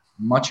way.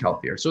 Much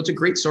healthier. So it's a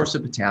great source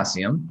of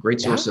potassium,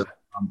 great source of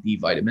B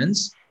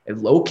vitamins.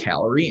 Low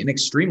calorie and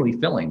extremely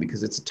filling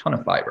because it's a ton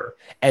of fiber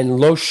and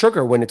low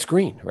sugar when it's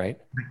green, right?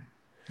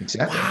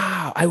 Exactly.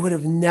 Wow. I would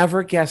have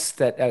never guessed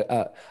that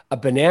a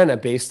banana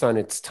based on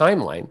its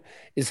timeline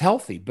is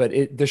healthy, but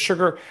the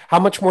sugar, how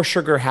much more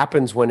sugar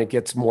happens when it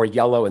gets more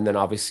yellow? And then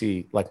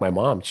obviously like my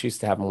mom, she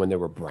used to have them when they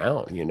were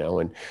brown,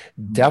 and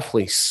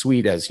definitely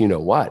sweet as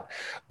what,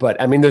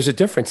 but I mean, there's a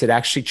difference. It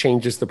actually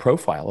changes the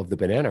profile of the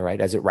banana,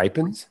 right? As it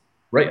ripens.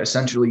 Right.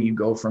 Essentially, you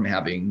go from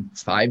having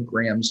 5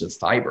 grams of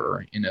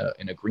fiber in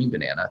a green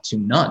banana to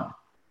none.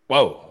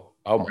 Whoa.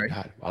 Oh my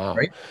God. Wow.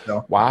 Right?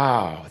 So,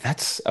 wow.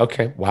 That's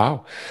okay.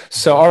 Wow.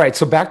 So, all right.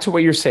 So back to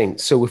what you're saying.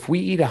 So if we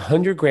eat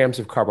 100 grams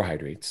of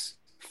carbohydrates,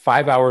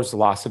 5 hours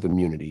loss of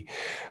immunity,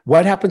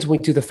 what happens when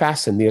we do the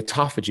fasting, the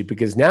autophagy?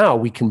 Because now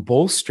we can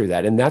bolster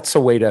that. And that's a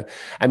way to,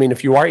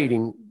 if you are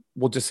eating,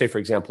 we'll just say, for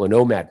example, an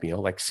OMAD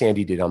meal, like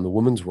Sandy did on the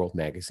Women's World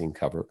magazine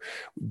cover,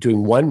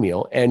 doing one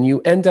meal, and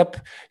you end up,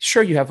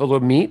 sure, you have a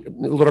little meat, a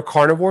little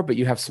carnivore, but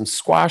you have some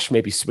squash,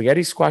 maybe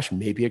spaghetti squash,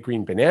 maybe a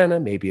green banana,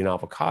 maybe an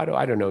avocado.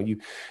 I don't know.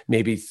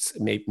 Maybe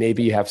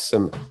you have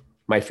some,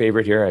 my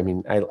favorite here.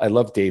 I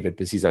love David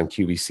because he's on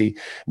QVC.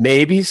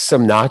 Maybe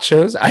some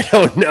nachos. I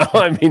don't know.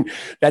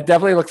 That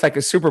definitely looks like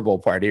a Super Bowl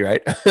party,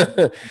 right?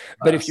 But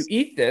if you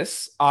eat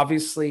this,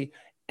 obviously,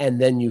 and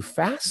then you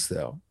fast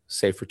though,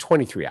 say for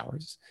 23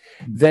 hours,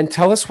 then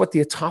tell us what the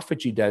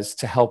autophagy does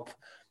to help.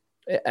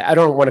 I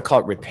don't want to call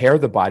it repair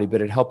the body, but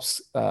it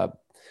helps.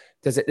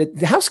 Does it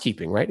the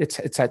housekeeping, right?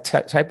 It's that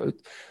type of,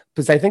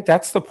 because I think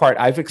that's the part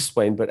I've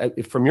explained.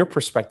 But from your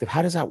perspective,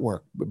 how does that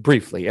work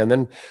briefly? And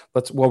then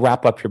we'll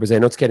wrap up here because I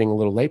know it's getting a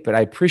little late. But I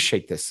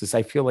appreciate this, as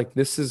I feel like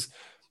this is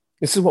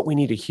what we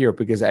need to hear,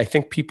 because I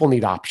think people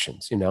need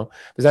options, because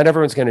not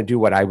everyone's going to do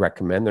what I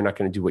recommend. They're not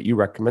going to do what you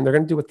recommend. They're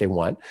going to do what they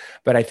want.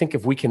 But I think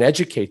if we can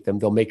educate them,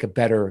 they'll make a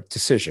better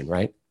decision,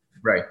 right?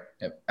 Right.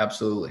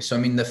 Absolutely. So,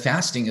 the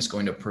fasting is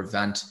going to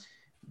prevent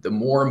the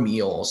more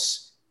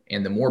meals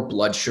and the more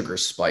blood sugar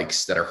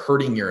spikes that are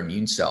hurting your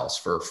immune cells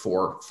for 4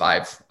 or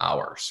 5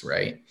 hours,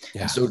 right?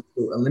 Yeah. And so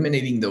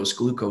eliminating those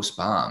glucose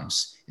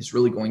bombs is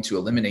really going to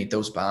eliminate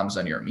those bombs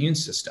on your immune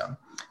system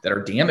that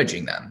are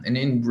damaging them, and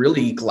in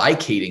really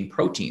glycating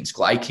proteins,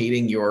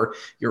 glycating your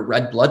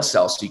red blood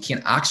cells so you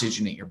can't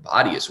oxygenate your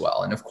body as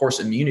well. And of course,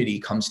 immunity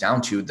comes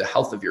down to the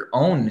health of your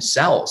own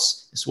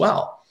cells as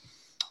well.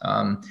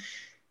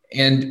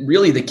 And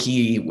really the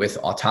key with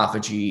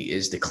autophagy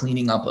is the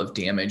cleaning up of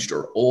damaged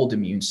or old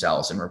immune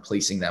cells and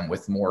replacing them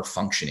with more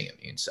functioning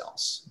immune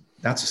cells.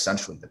 That's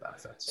essentially the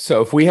benefits.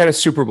 So if we had a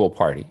Super Bowl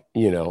party,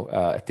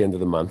 at the end of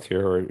the month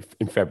here or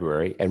in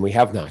February, and we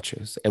have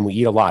nachos and we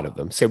eat a lot of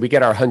them, say we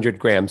get our 100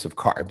 grams of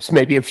carbs,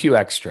 maybe a few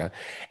extra,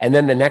 and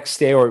then the next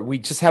day, or we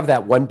just have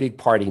that one big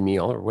party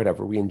meal or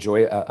whatever, we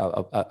enjoy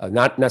a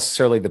not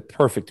necessarily the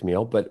perfect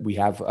meal, but we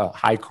have a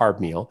high carb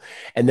meal,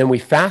 and then we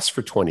fast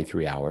for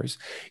 23 hours.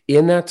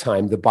 In that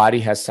time, the body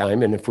has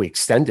time, and if we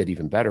extend it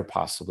even better,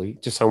 possibly,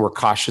 just so we're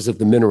cautious of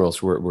the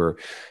minerals, we're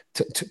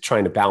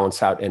trying to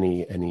balance out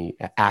any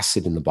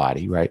acid in the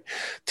body, right?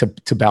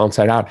 To balance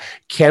that out.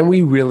 Can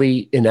we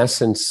really, in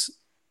essence,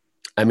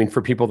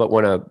 for people that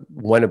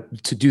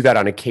want to do that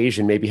on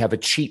occasion, maybe have a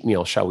cheat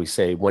meal, shall we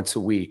say, once a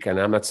week?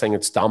 And I'm not saying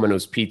it's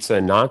Domino's pizza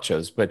and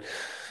nachos, but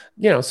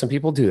some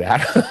people do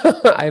that.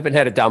 I haven't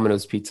had a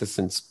Domino's pizza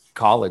since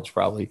college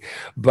probably,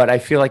 but I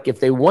feel like if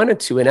they wanted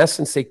to, in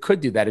essence, they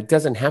could do that. It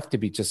doesn't have to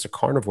be just a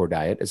carnivore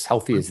diet. As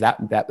healthy as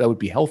that would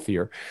be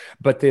healthier,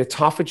 but the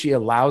autophagy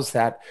allows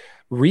that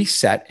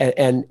reset,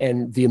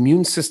 and the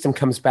immune system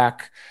comes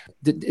back.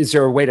 Is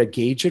there a way to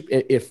gauge it?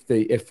 If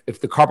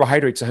the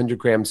carbohydrates 100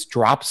 grams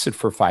drops it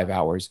for 5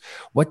 hours,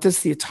 what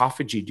does the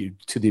autophagy do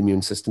to the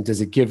immune system? Does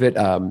it give it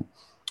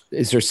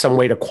is there some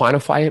way to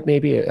quantify it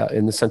maybe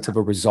in the sense of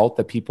a result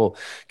that people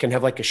can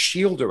have like a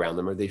shield around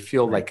them, or they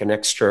feel like an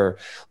extra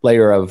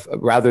layer of,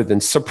 rather than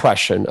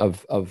suppression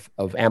of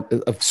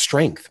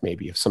strength,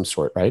 maybe of some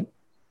sort, right?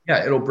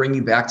 Yeah, it'll bring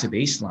you back to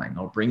baseline.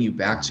 It'll bring you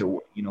back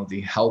to,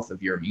 the health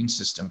of your immune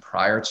system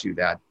prior to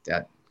that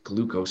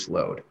glucose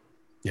load.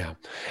 Yeah.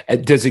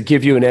 And does it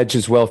give you an edge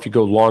as well if you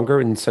go longer,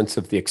 in the sense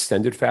of the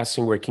extended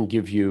fasting, where it can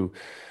give you,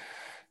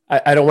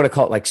 I don't want to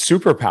call it like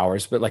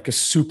superpowers, but like a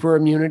super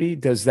immunity?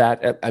 Does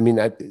that,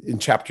 in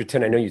chapter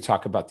 10, I know you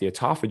talk about the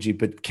autophagy,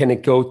 but can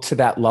it go to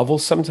that level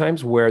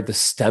sometimes where the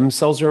stem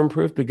cells are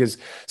improved? Because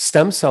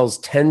stem cells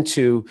tend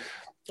to,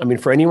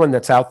 for anyone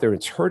that's out there,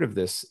 it's heard of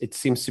this, it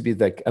seems to be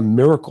like a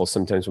miracle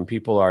sometimes when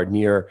people are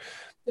near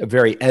a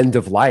very end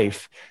of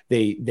life,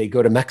 they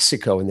go to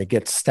Mexico and they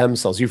get stem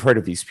cells. You've heard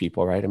of these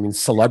people, right?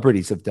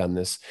 Celebrities have done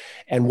this.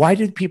 And why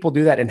did people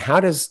do that? And how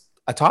does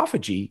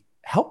autophagy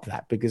help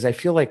that? Because I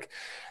feel like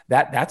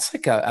that's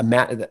like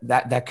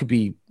that could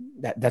be,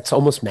 that's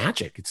almost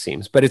magic, it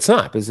seems, but it's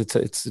not, because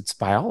it's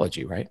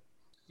biology, right?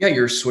 Yeah,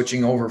 you're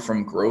switching over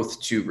from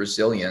growth to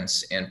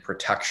resilience and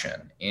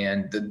protection.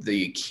 And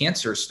the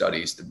cancer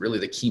studies,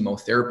 the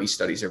chemotherapy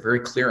studies are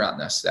very clear on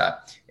this,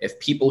 that if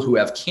people who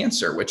have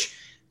cancer, which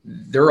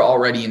they're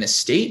already in a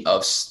state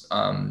of,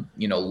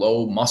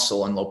 low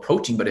muscle and low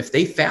protein, but if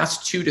they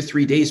fast 2 to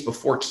 3 days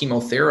before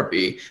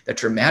chemotherapy, that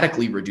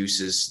dramatically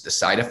reduces the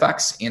side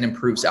effects and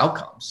improves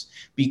outcomes,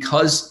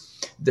 because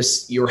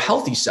your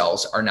healthy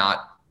cells are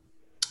not,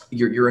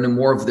 you're in a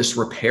more of this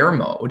repair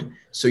mode.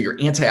 So your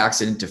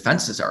antioxidant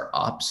defenses are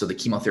up. So the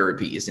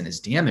chemotherapy isn't as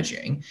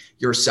damaging.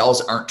 Your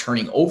cells aren't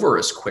turning over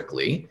as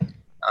quickly.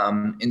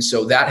 And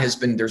so there's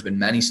been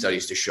many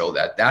studies to show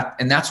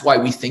and that's why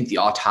we think the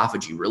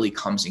autophagy really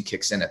comes and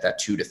kicks in at that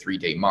 2 to 3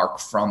 day mark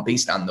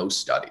based on those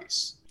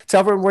studies. Tell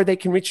everyone where they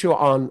can reach you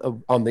on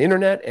the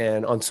internet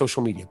and on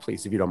social media,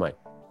 please, if you don't mind.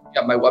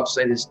 Yeah, my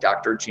website is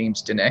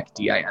drjamesdinick,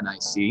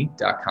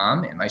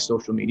 DINIC.com, and my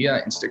social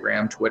media,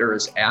 Instagram, Twitter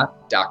is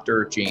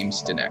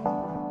 @drjamesdinick.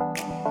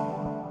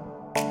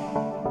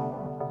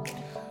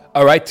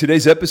 All right,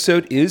 today's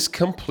episode is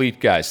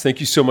complete, guys. Thank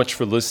you so much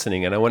for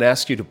listening. And I want to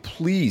ask you to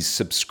please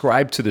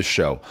subscribe to the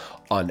show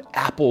on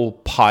Apple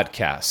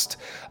Podcast.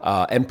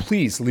 And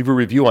please leave a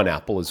review on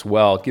Apple as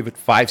well. Give it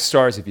 5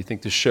 stars if you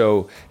think the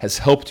show has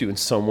helped you in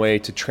some way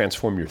to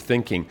transform your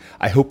thinking.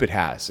 I hope it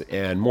has.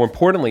 And more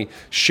importantly,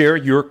 share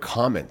your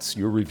comments,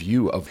 your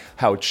review of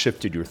how it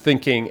shifted your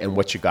thinking and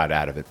what you got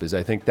out of it, because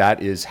I think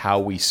that is how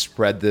we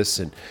spread this.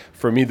 And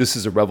for me, this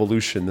is a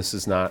revolution. This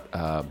is not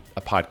a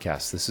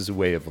podcast. This is a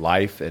way of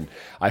life. And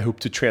I hope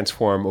to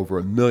transform over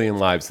 1 million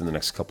lives in the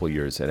next couple of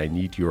years. And I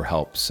need your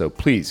help. So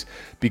please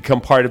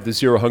become part of the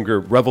Zero Hunger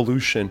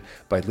revolution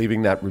by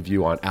leaving that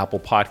review on Apple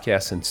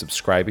Podcasts and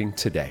subscribing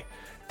today.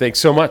 Thanks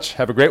so much.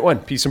 Have a great one.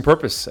 Peace and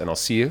purpose. And I'll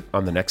see you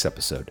on the next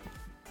episode.